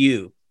 Michael, to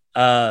you,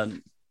 you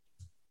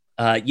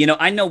know,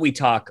 I know we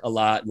talk a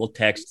lot, we'll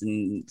text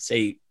and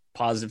say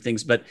positive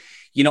things, but,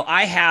 you know,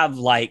 I have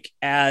like,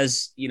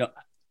 as, you know,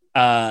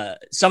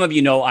 some of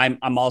you know,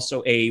 I'm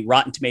also a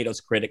Rotten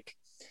Tomatoes critic,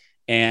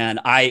 and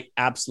I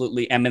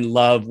absolutely am in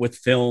love with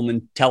film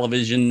and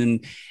television,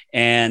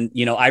 and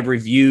you know, I've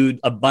reviewed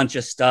a bunch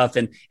of stuff,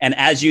 and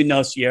as you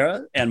know,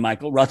 Sierra and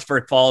Michael,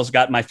 Rutherford Falls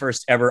got my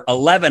first ever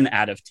 11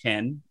 out of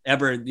 10,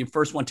 ever the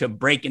first one to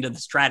break into the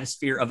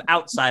stratosphere of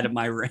outside of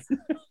my ring.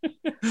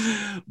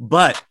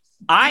 But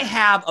I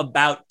have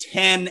about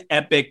 10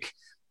 epic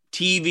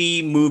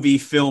TV, movie,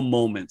 film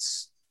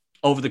moments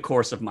over the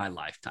course of my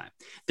lifetime.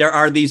 There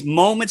are these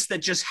moments that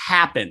just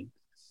happen.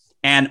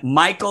 And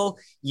Michael,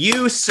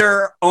 you,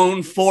 sir,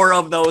 own 4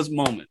 of those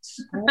moments.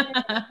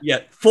 Yeah,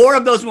 4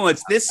 of those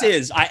moments. This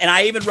is, and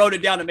I even wrote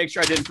it down to make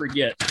sure I didn't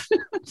forget,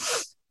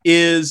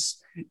 is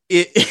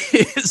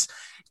Kayla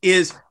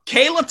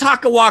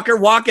Takawalker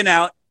walking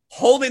out,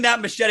 holding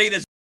that machete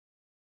that's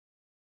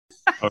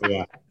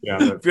yeah.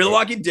 Fear the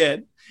Walking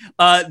Dead.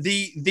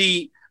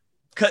 The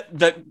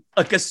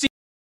casino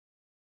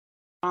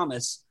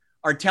Thomas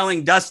are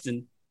telling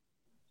Dustin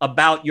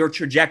about your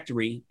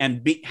trajectory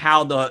and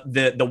how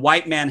the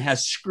white man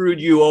has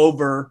screwed you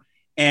over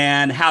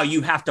and how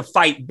you have to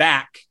fight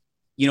back,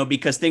 you know,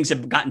 because things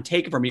have gotten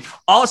taken from you.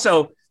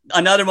 Also,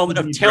 another moment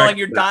of telling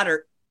your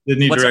daughter.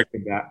 Didn't he direct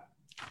that?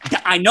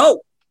 I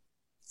know.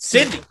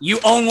 Sydney, you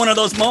own one of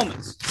those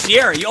moments.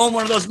 Sierra, you own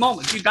one of those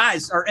moments. You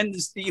guys are in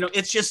this,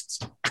 it's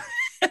just,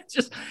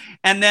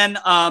 and then,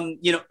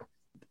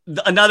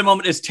 another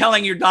moment is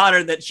telling your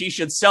daughter that she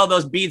should sell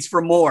those beads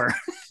for more.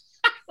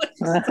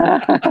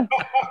 I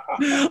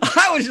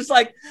was just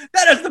like,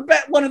 that is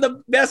one of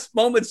the best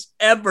moments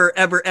ever.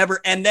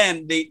 And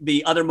then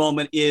the other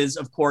moment is,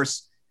 of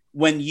course,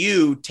 when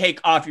you take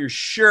off your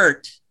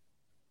shirt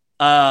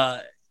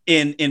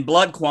in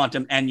Blood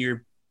Quantum and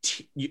your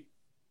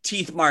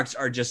teeth marks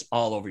are just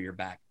all over your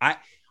back.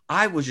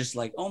 I was just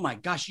like, oh my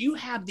gosh, you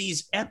have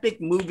these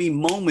epic movie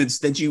moments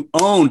that you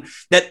own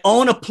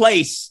a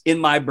place in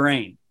my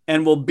brain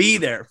and will be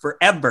there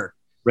forever.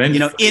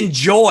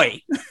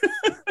 Enjoy.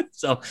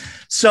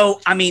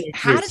 So, I mean,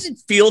 how does it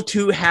feel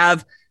to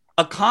have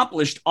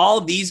accomplished all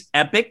of these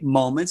epic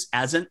moments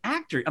as an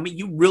actor? I mean,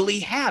 you really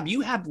have. You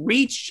have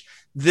reached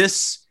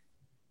this.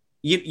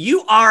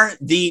 You are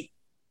the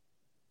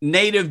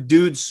native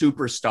dude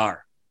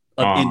superstar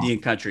of Indian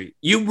country.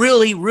 You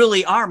really,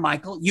 really are,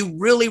 Michael. You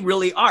really,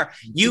 really are.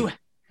 You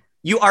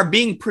are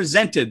being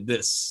presented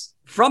this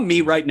from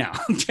me right now.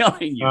 I'm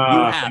telling you, you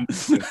have.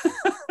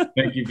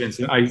 Thank you,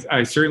 Vincent.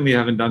 I certainly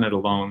haven't done it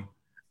alone.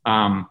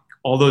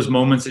 All those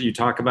moments that you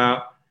talk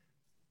about,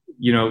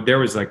 there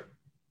was like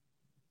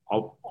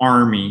an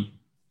army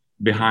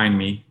behind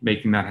me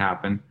making that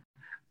happen.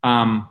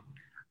 I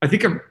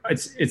think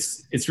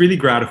it's really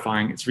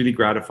gratifying. It's really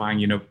gratifying.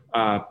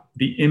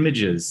 The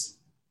images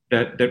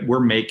that we're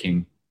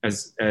making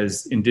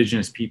as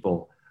Indigenous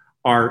people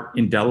are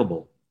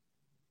indelible.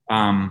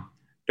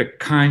 The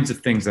kinds of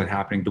things that are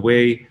happening, the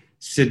way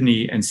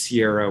Sydney and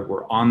Sierra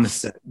were on the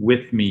set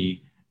with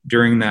me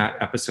during that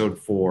episode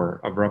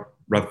 4 of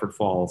Rutherford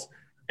Falls,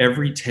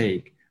 every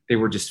take, they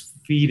were just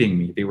feeding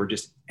me. They were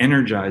just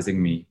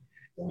energizing me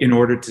in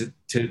order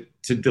to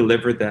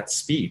deliver that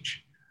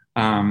speech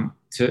to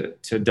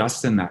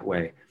Dustin that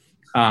way.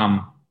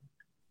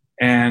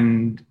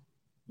 And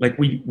like,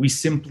 we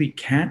simply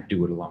can't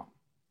do it alone.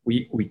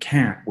 We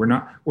can't. We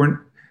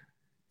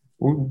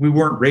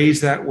weren't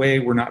raised that way.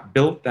 We're not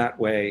built that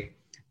way.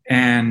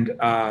 And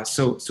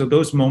so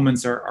those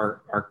moments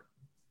are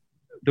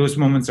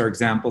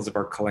examples of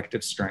our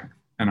collective strength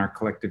and our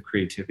collective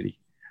creativity.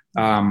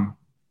 I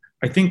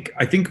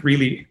think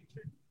really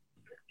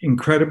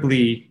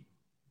incredibly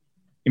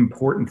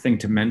important thing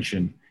to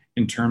mention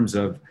in terms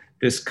of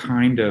this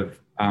kind of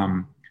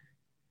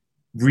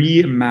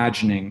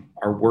reimagining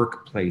our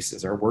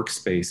workplaces, our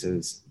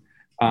workspaces,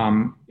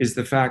 is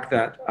the fact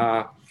that,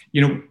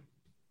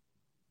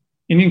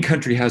 Indian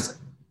country has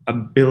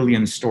 1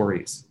 billion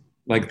stories.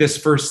 Like this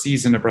first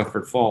season of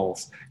Rutherford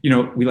Falls,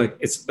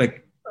 it's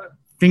like a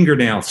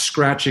fingernail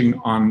scratching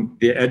on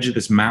the edge of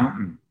this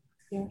mountain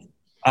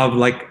of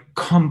like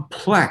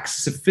complex,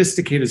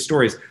 sophisticated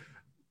stories.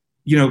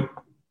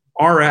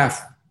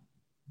 RF,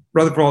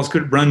 Rutherford Falls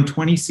could run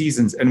 20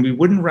 seasons and we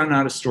wouldn't run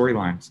out of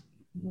storylines.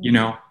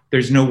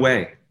 There's no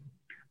way.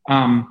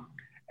 And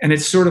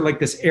it's sort of like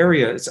this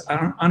area, it's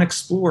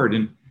unexplored.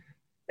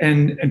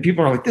 And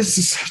people are like, this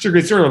is such a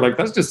great story. Like,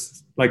 that's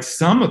just like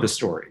some of the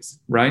stories,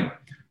 right?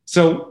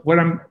 So what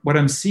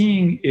I'm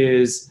seeing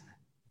is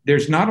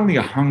there's not only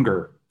a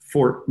hunger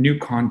for new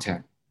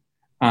content,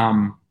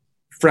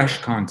 fresh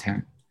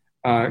content.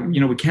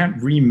 We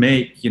can't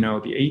remake,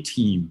 the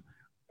A-Team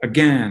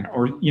again,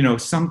 or,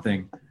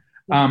 something.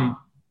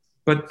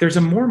 But there's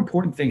a more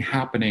important thing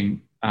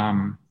happening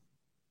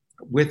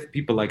with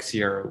people like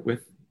Sierra,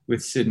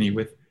 with Sydney,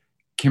 with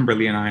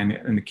Kimberly and I,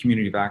 and the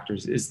community of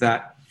actors, is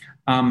that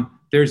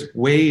there's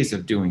ways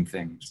of doing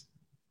things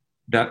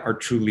that are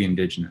truly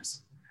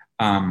Indigenous.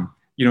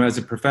 As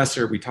a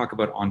professor, we talk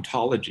about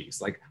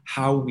ontologies, like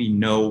how we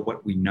know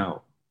what we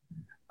know.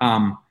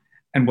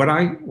 And what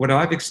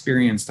I've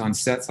experienced on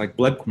sets like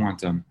Blood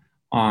Quantum,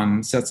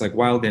 on sets like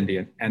Wild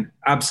Indian, and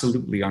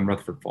absolutely on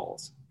Rutherford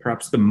Falls,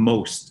 perhaps the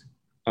most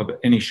of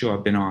any show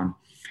I've been on,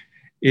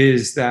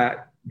 is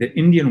that the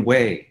Indian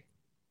way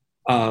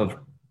of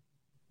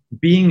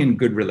being in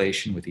good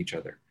relation with each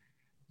other,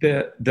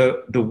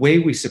 the way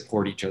we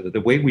support each other,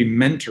 the way we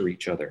mentor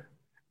each other.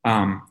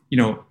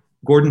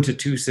 Gordon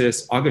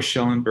Tatusis, August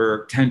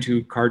Schellenberg,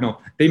 Tantu Cardinal,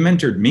 they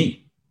mentored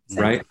me,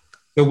 right?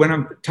 So when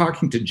I'm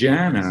talking to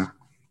Jana,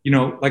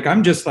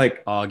 I'm just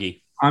like,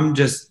 Augie, I'm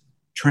just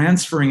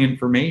transferring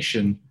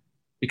information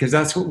because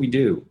that's what we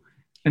do.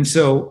 And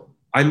so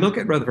I look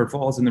at Rutherford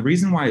Falls, and the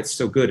reason why it's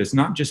so good is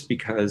not just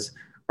because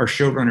our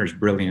showrunner is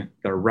brilliant,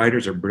 our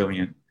writers are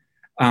brilliant.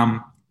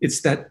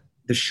 It's that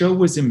the show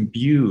was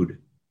imbued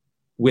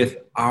with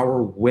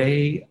our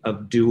way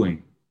of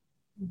doing.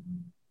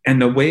 And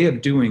the way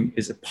of doing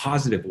is a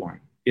positive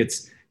one.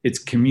 It's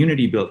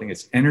community building,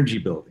 it's energy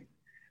building.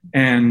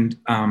 And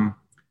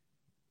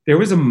there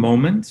was a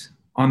moment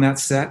on that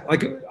set,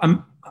 like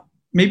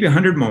maybe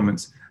 100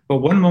 moments, but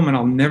one moment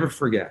I'll never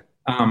forget.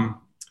 Jana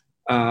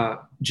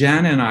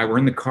and I were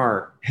in the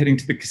car heading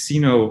to the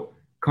casino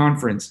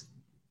conference,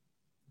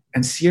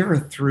 and Sierra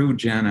threw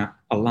Jana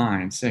a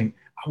line saying,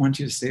 I want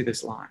you to say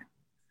this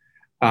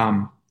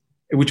line,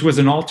 which was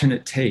an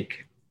alternate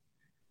take.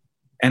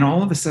 And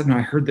all of a sudden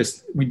I heard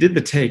this, we did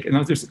the take, and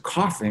there's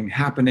coughing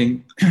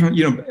happening,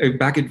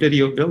 back at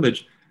Video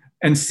Village.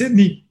 And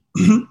Sydney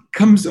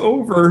comes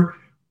over,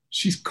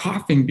 she's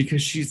coughing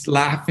because she's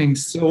laughing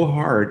so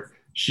hard.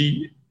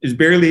 She is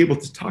barely able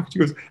to talk. She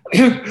goes,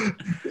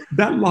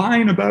 that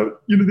line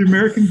about, the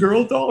American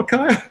Girl doll,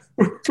 Kyle.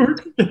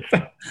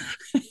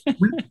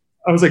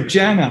 I was like,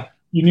 Jana,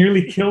 you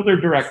nearly killed our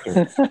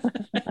director.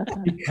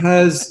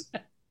 Because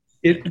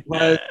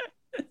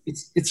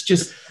it's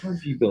just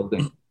energy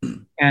building.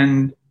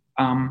 And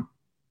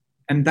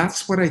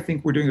that's what I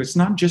think we're doing. It's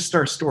not just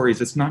our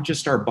stories. It's not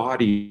just our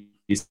bodies.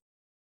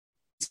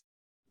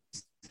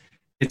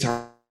 It's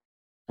our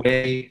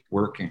way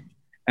working.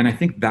 And I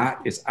think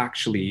that is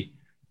actually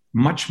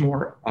much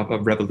more of a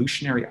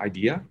revolutionary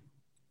idea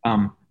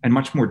and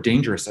much more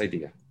dangerous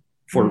idea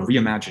for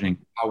reimagining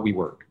how we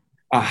work,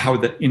 how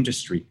the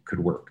industry could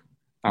work.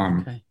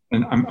 And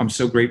I'm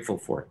so grateful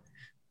for it.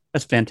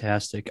 That's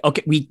fantastic.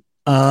 Okay,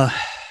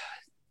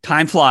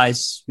 time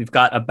flies. We've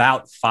got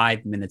about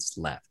 5 minutes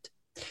left.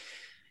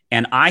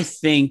 And I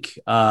think,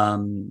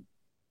 in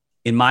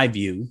my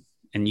view,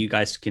 and you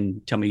guys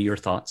can tell me your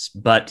thoughts,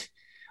 but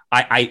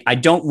I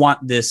don't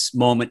want this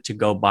moment to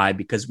go by,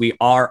 because we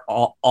are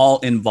all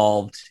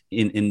involved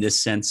in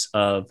this sense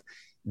of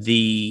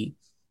the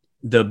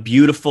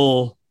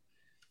beautiful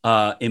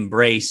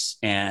embrace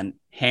and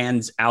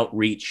hands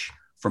outreach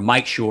for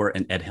Mike Schur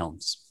and Ed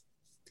Helms,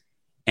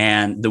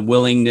 and the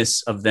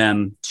willingness of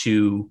them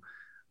to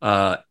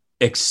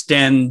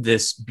extend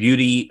this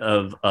beauty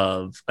of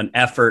an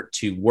effort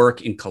to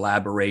work in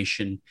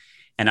collaboration.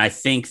 And I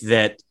think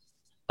that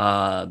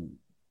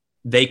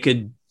they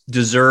could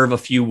deserve a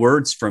few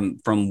words from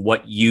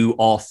what you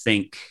all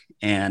think,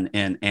 and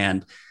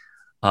I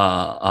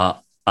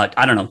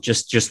don't know,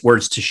 just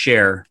words to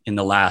share in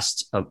the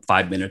last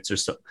 5 minutes or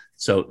so.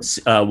 So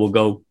we'll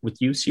go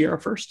with you, Sierra,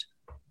 first.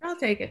 I'll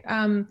take it.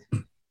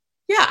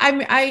 Yeah,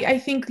 I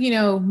think,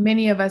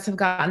 many of us have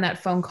gotten that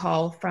phone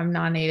call from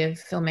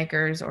non-native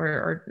filmmakers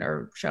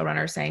or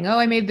showrunners saying, oh,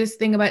 I made this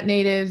thing about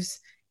natives,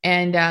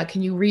 and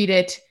can you read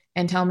it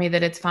and tell me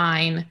that it's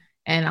fine,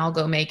 and I'll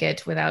go make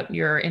it without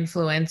your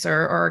influence,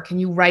 or can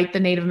you write the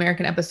Native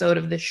American episode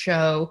of this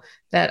show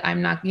that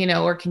I'm not,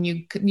 or can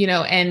you,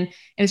 and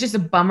it's just a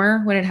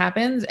bummer when it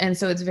happens. And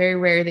so it's very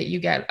rare that you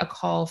get a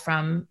call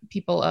from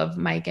people of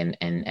Mike and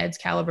Ed's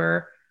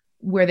caliber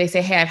where they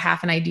say, hey, I have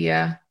half an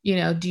idea,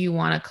 do you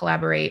want to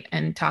collaborate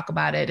and talk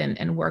about it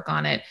and work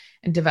on it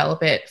and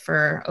develop it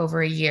for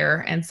over a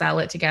year and sell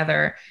it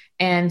together?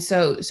 And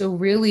so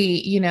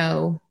really,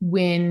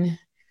 when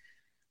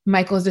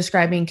Michael is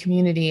describing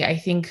community, I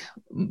think,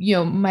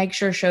 Mike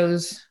Schur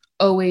shows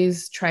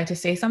always try to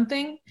say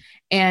something.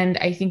 And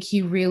I think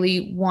he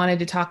really wanted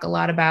to talk a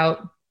lot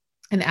about,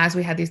 and as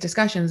we had these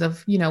discussions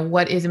of,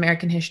 what is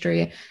American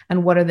history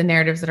and what are the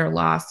narratives that are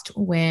lost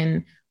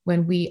when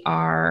we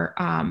are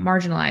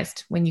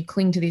marginalized, when you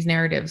cling to these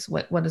narratives,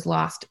 what is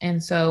lost.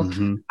 And so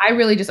I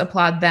really just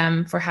applaud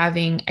them for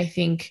having, I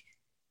think,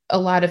 a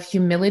lot of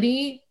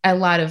humility, a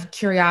lot of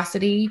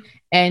curiosity,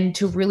 and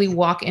to really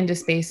walk into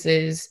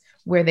spaces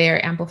where they are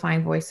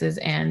amplifying voices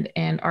and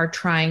are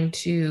trying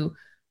to,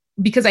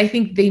 because I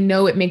think they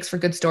know it makes for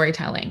good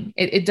storytelling.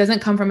 It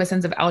doesn't come from a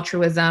sense of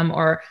altruism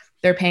or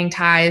they're paying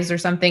tithes or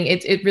something.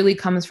 It really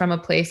comes from a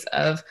place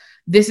of,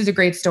 this is a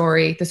great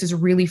story. This is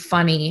really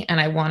funny. And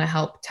I want to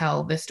help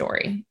tell this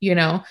story,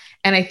 And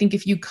I think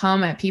if you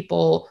come at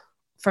people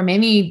from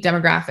any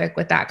demographic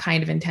with that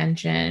kind of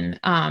intention,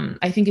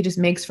 I think it just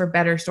makes for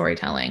better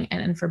storytelling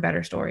and for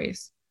better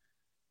stories.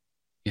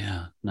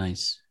 Yeah.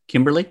 Nice.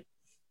 Kimberly?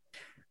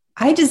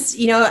 I just,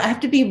 I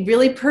have to be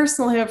really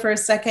personal here for a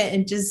second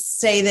and just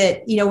say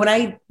that, when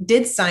I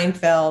did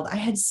Seinfeld, I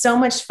had so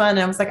much fun.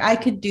 I was like, I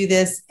could do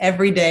this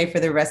every day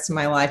for the rest of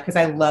my life because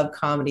I love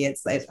comedy.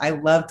 It's like, I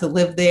love to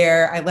live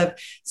there.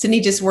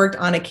 Sydney just worked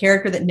on a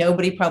character that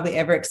nobody probably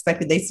ever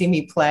expected they see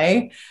me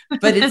play,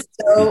 but it's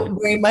so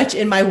very much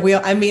in my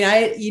wheel. I mean,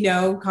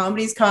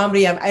 comedy's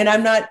comedy.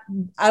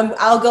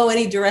 I'll go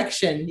any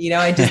direction,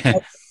 I just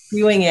love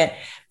doing it.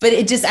 But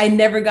I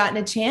never gotten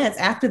a chance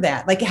after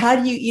that. Like, how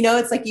do you,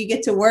 it's like you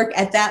get to work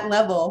at that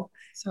level,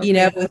 so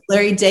with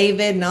Larry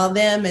David and all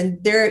them,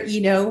 and they're,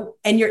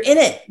 and you're in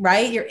it,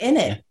 right? You're in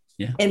it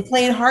and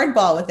playing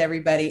hardball with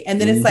everybody.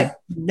 And then it's like,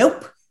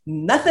 nope,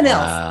 nothing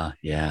else.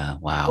 Yeah.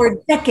 Wow. For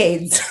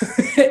decades.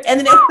 And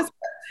then it was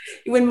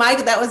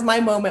that was my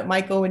moment,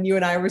 Michael, when you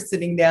and I were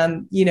sitting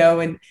down,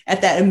 and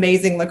at that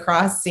amazing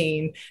lacrosse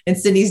scene, and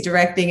Sydney's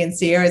directing and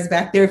Sierra's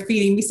back there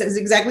feeding me. So it's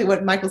exactly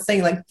what Michael's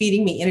saying, like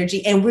feeding me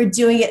energy. And we're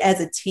doing it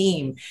as a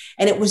team.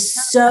 And it was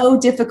so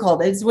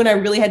difficult. It's when I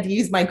really had to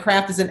use my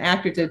craft as an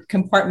actor to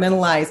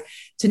compartmentalize,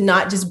 to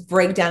not just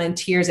break down in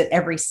tears at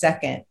every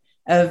second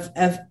of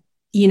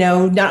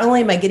not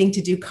only am I getting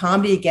to do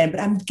comedy again, but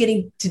I'm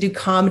getting to do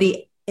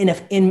comedy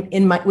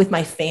with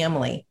my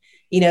family.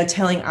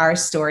 Telling our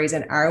stories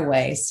in our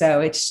way. So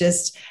it's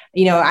just,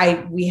 we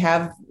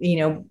have,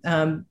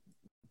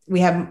 we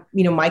have,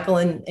 Michael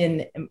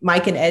and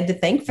Mike and Ed to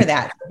thank for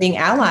that, for being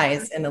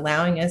allies and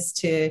allowing us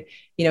to,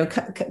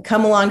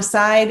 come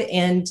alongside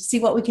and see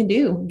what we can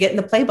do, get in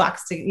the play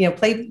box to,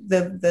 play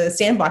the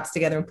sandbox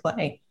together and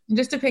play.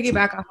 Just to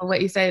piggyback off of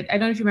what you said, I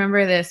don't know if you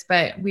remember this,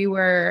 but we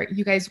were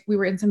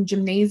in some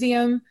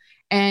gymnasium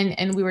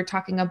and we were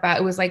talking about,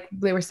 it was like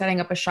they were setting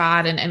up a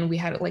shot and we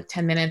had like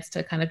 10 minutes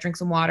to kind of drink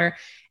some water.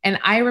 And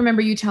I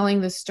remember you telling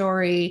the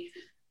story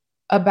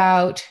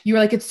about, you were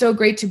like, it's so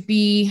great to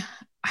be,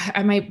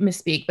 I might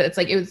misspeak, but it's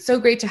like, it was so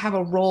great to have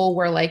a role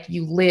where like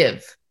you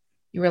live.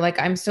 You were like,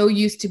 I'm so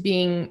used to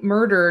being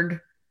murdered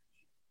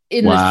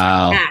in the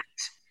act.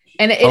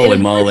 And holy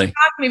moly,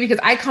 shocked me because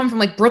I come from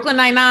like Brooklyn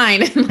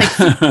Nine-Nine and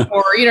like,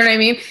 or, you know what I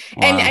mean?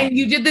 Wow. And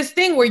you did this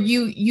thing where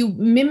you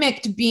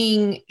mimicked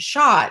being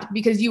shot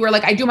because you were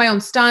like, I do my own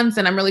stunts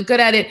and I'm really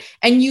good at it.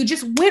 And you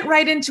just went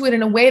right into it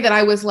in a way that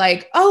I was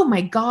like, oh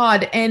my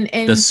God. And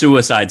the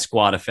Suicide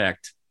Squad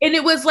effect. And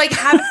it was like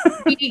having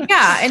to be,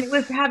 and it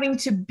was having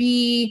to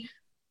be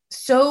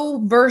so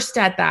versed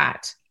at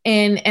that.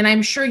 And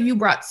I'm sure you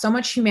brought so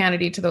much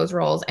humanity to those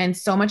roles and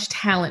so much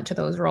talent to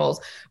those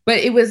roles, but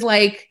it was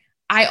like,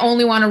 I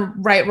only want to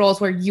write roles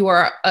where you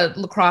are a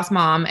lacrosse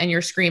mom and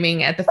you're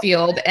screaming at the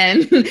field.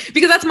 And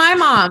because that's my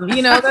mom,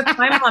 that's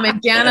my mom. And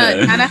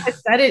Jana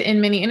has said it in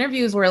many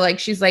interviews where like,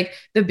 she's like,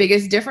 the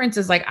biggest difference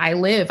is like, I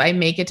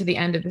make it to the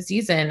end of the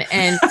season.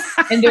 And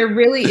there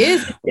really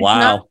is.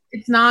 Wow.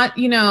 It's not,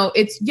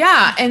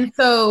 And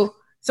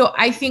so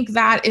I think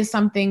that is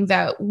something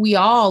that we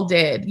all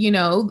did,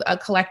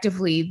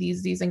 collectively,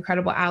 these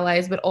incredible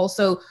allies, but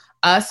also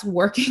us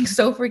working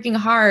so freaking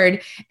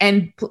hard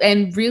and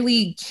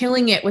really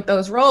killing it with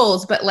those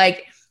roles. But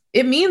like,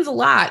 it means a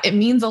lot. It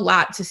means a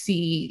lot to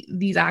see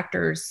these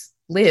actors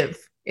live.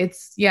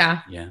 It's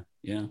yeah.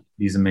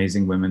 These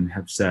amazing women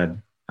have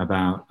said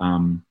about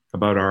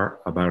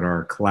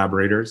our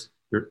collaborators,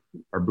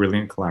 our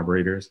brilliant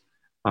collaborators,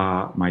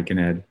 Mike and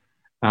Ed.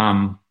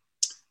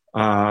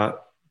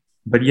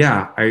 But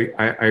yeah,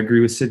 I agree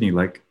with Sydney.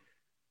 Like,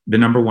 the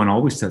number one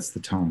always sets the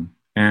tone,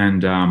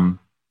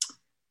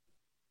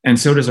 and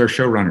so does our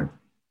showrunner.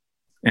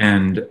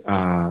 And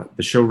the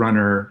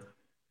showrunner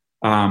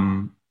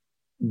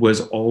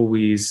was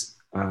always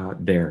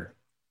there,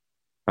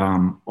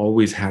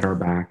 always had our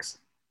backs,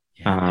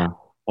 was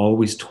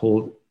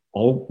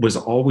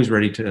always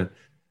ready to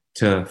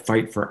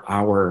fight for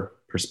our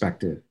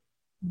perspective,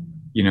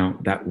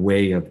 that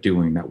way of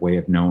doing, that way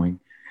of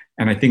knowing.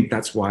 And I think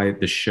that's why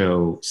the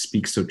show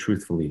speaks so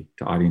truthfully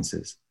to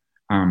audiences,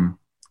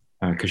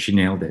 because she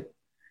nailed it.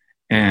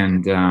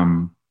 And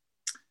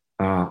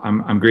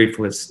I'm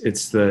grateful.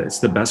 It's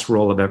the best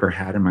role I've ever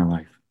had in my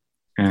life,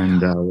 and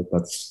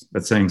that's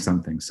saying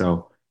something.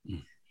 So,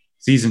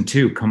 season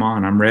 2, come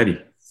on, I'm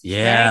ready.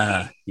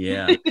 Yeah.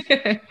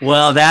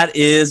 Well, that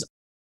is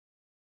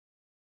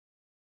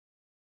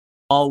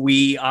all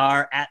we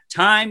are at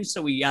time,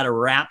 so we got to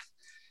wrap.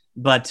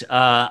 But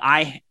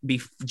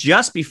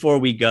just before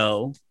we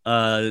go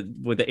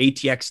with the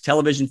ATX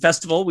Television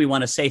Festival, we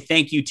want to say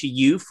thank you to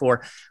you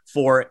for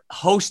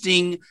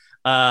hosting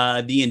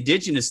the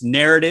Indigenous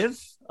narrative.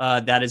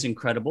 That is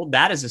incredible.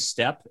 That is a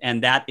step.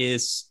 And that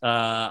is,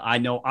 I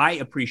know I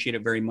appreciate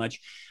it very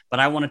much, but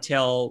I want to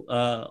tell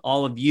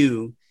all of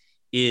you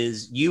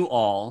is you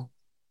all,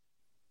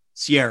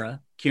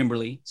 Sierra,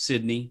 Kimberly,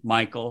 Sydney,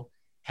 Michael,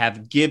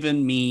 have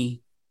given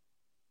me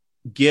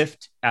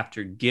gift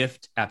after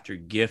gift after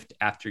gift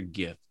after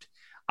gift.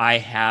 I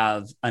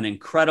have an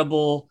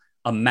incredible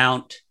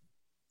amount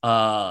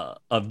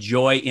of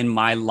joy in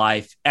my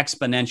life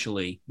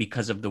exponentially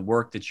because of the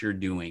work that you're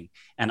doing.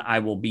 And I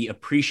will be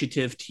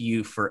appreciative to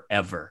you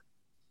forever.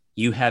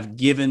 You have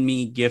given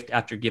me gift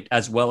after gift,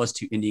 as well as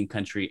to Indian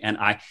Country. And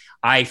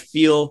I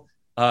feel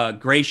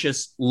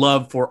gracious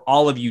love for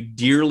all of you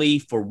dearly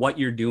for what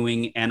you're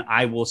doing. And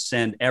I will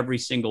send every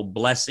single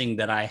blessing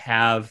that I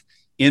have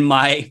in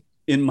my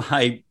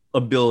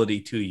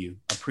ability to you.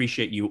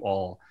 Appreciate you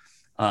all.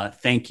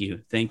 Thank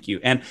you.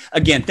 And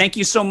again, thank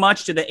you so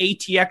much to the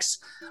ATX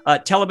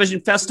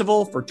Television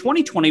Festival for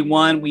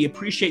 2021. We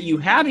appreciate you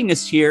having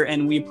us here,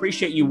 and we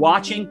appreciate you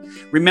watching.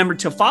 Remember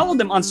to follow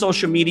them on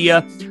social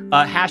media,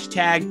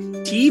 hashtag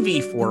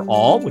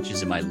TV4All, which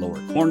is in my lower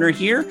corner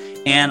here,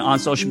 and on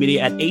social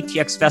media at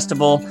ATX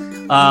Festival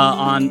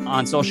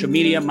on social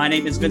media. My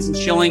name is Vincent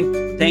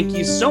Schilling. Thank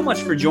you so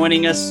much for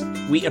joining us.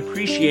 We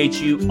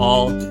appreciate you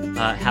all.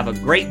 Have a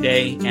great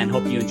day, and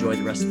hope you enjoy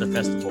the rest of the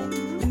festival.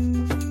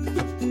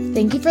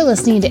 Thank you for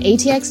listening to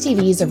ATX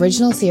TV's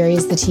original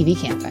series, The TV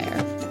Campfire.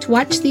 To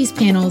watch these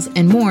panels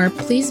and more,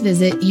 please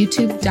visit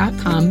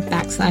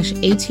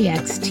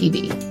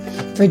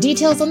youtube.com/ATXTV. For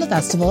details on the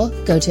festival,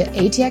 go to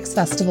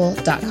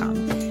atxfestival.com.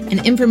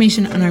 And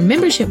information on our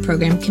membership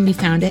program can be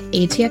found at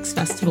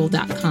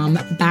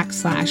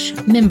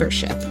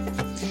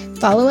atxfestival.com/membership.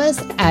 Follow us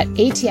at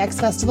ATX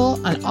Festival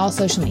on all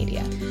social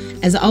media.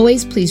 As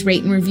always, please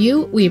rate and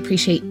review. We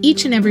appreciate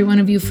each and every one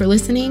of you for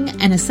listening,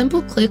 and a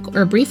simple click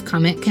or a brief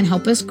comment can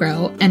help us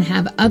grow and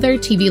have other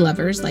TV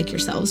lovers like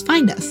yourselves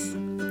find us.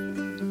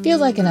 Feels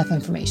like enough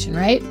information,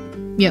 right?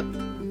 Yep.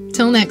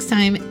 Till next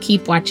time,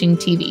 keep watching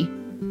TV.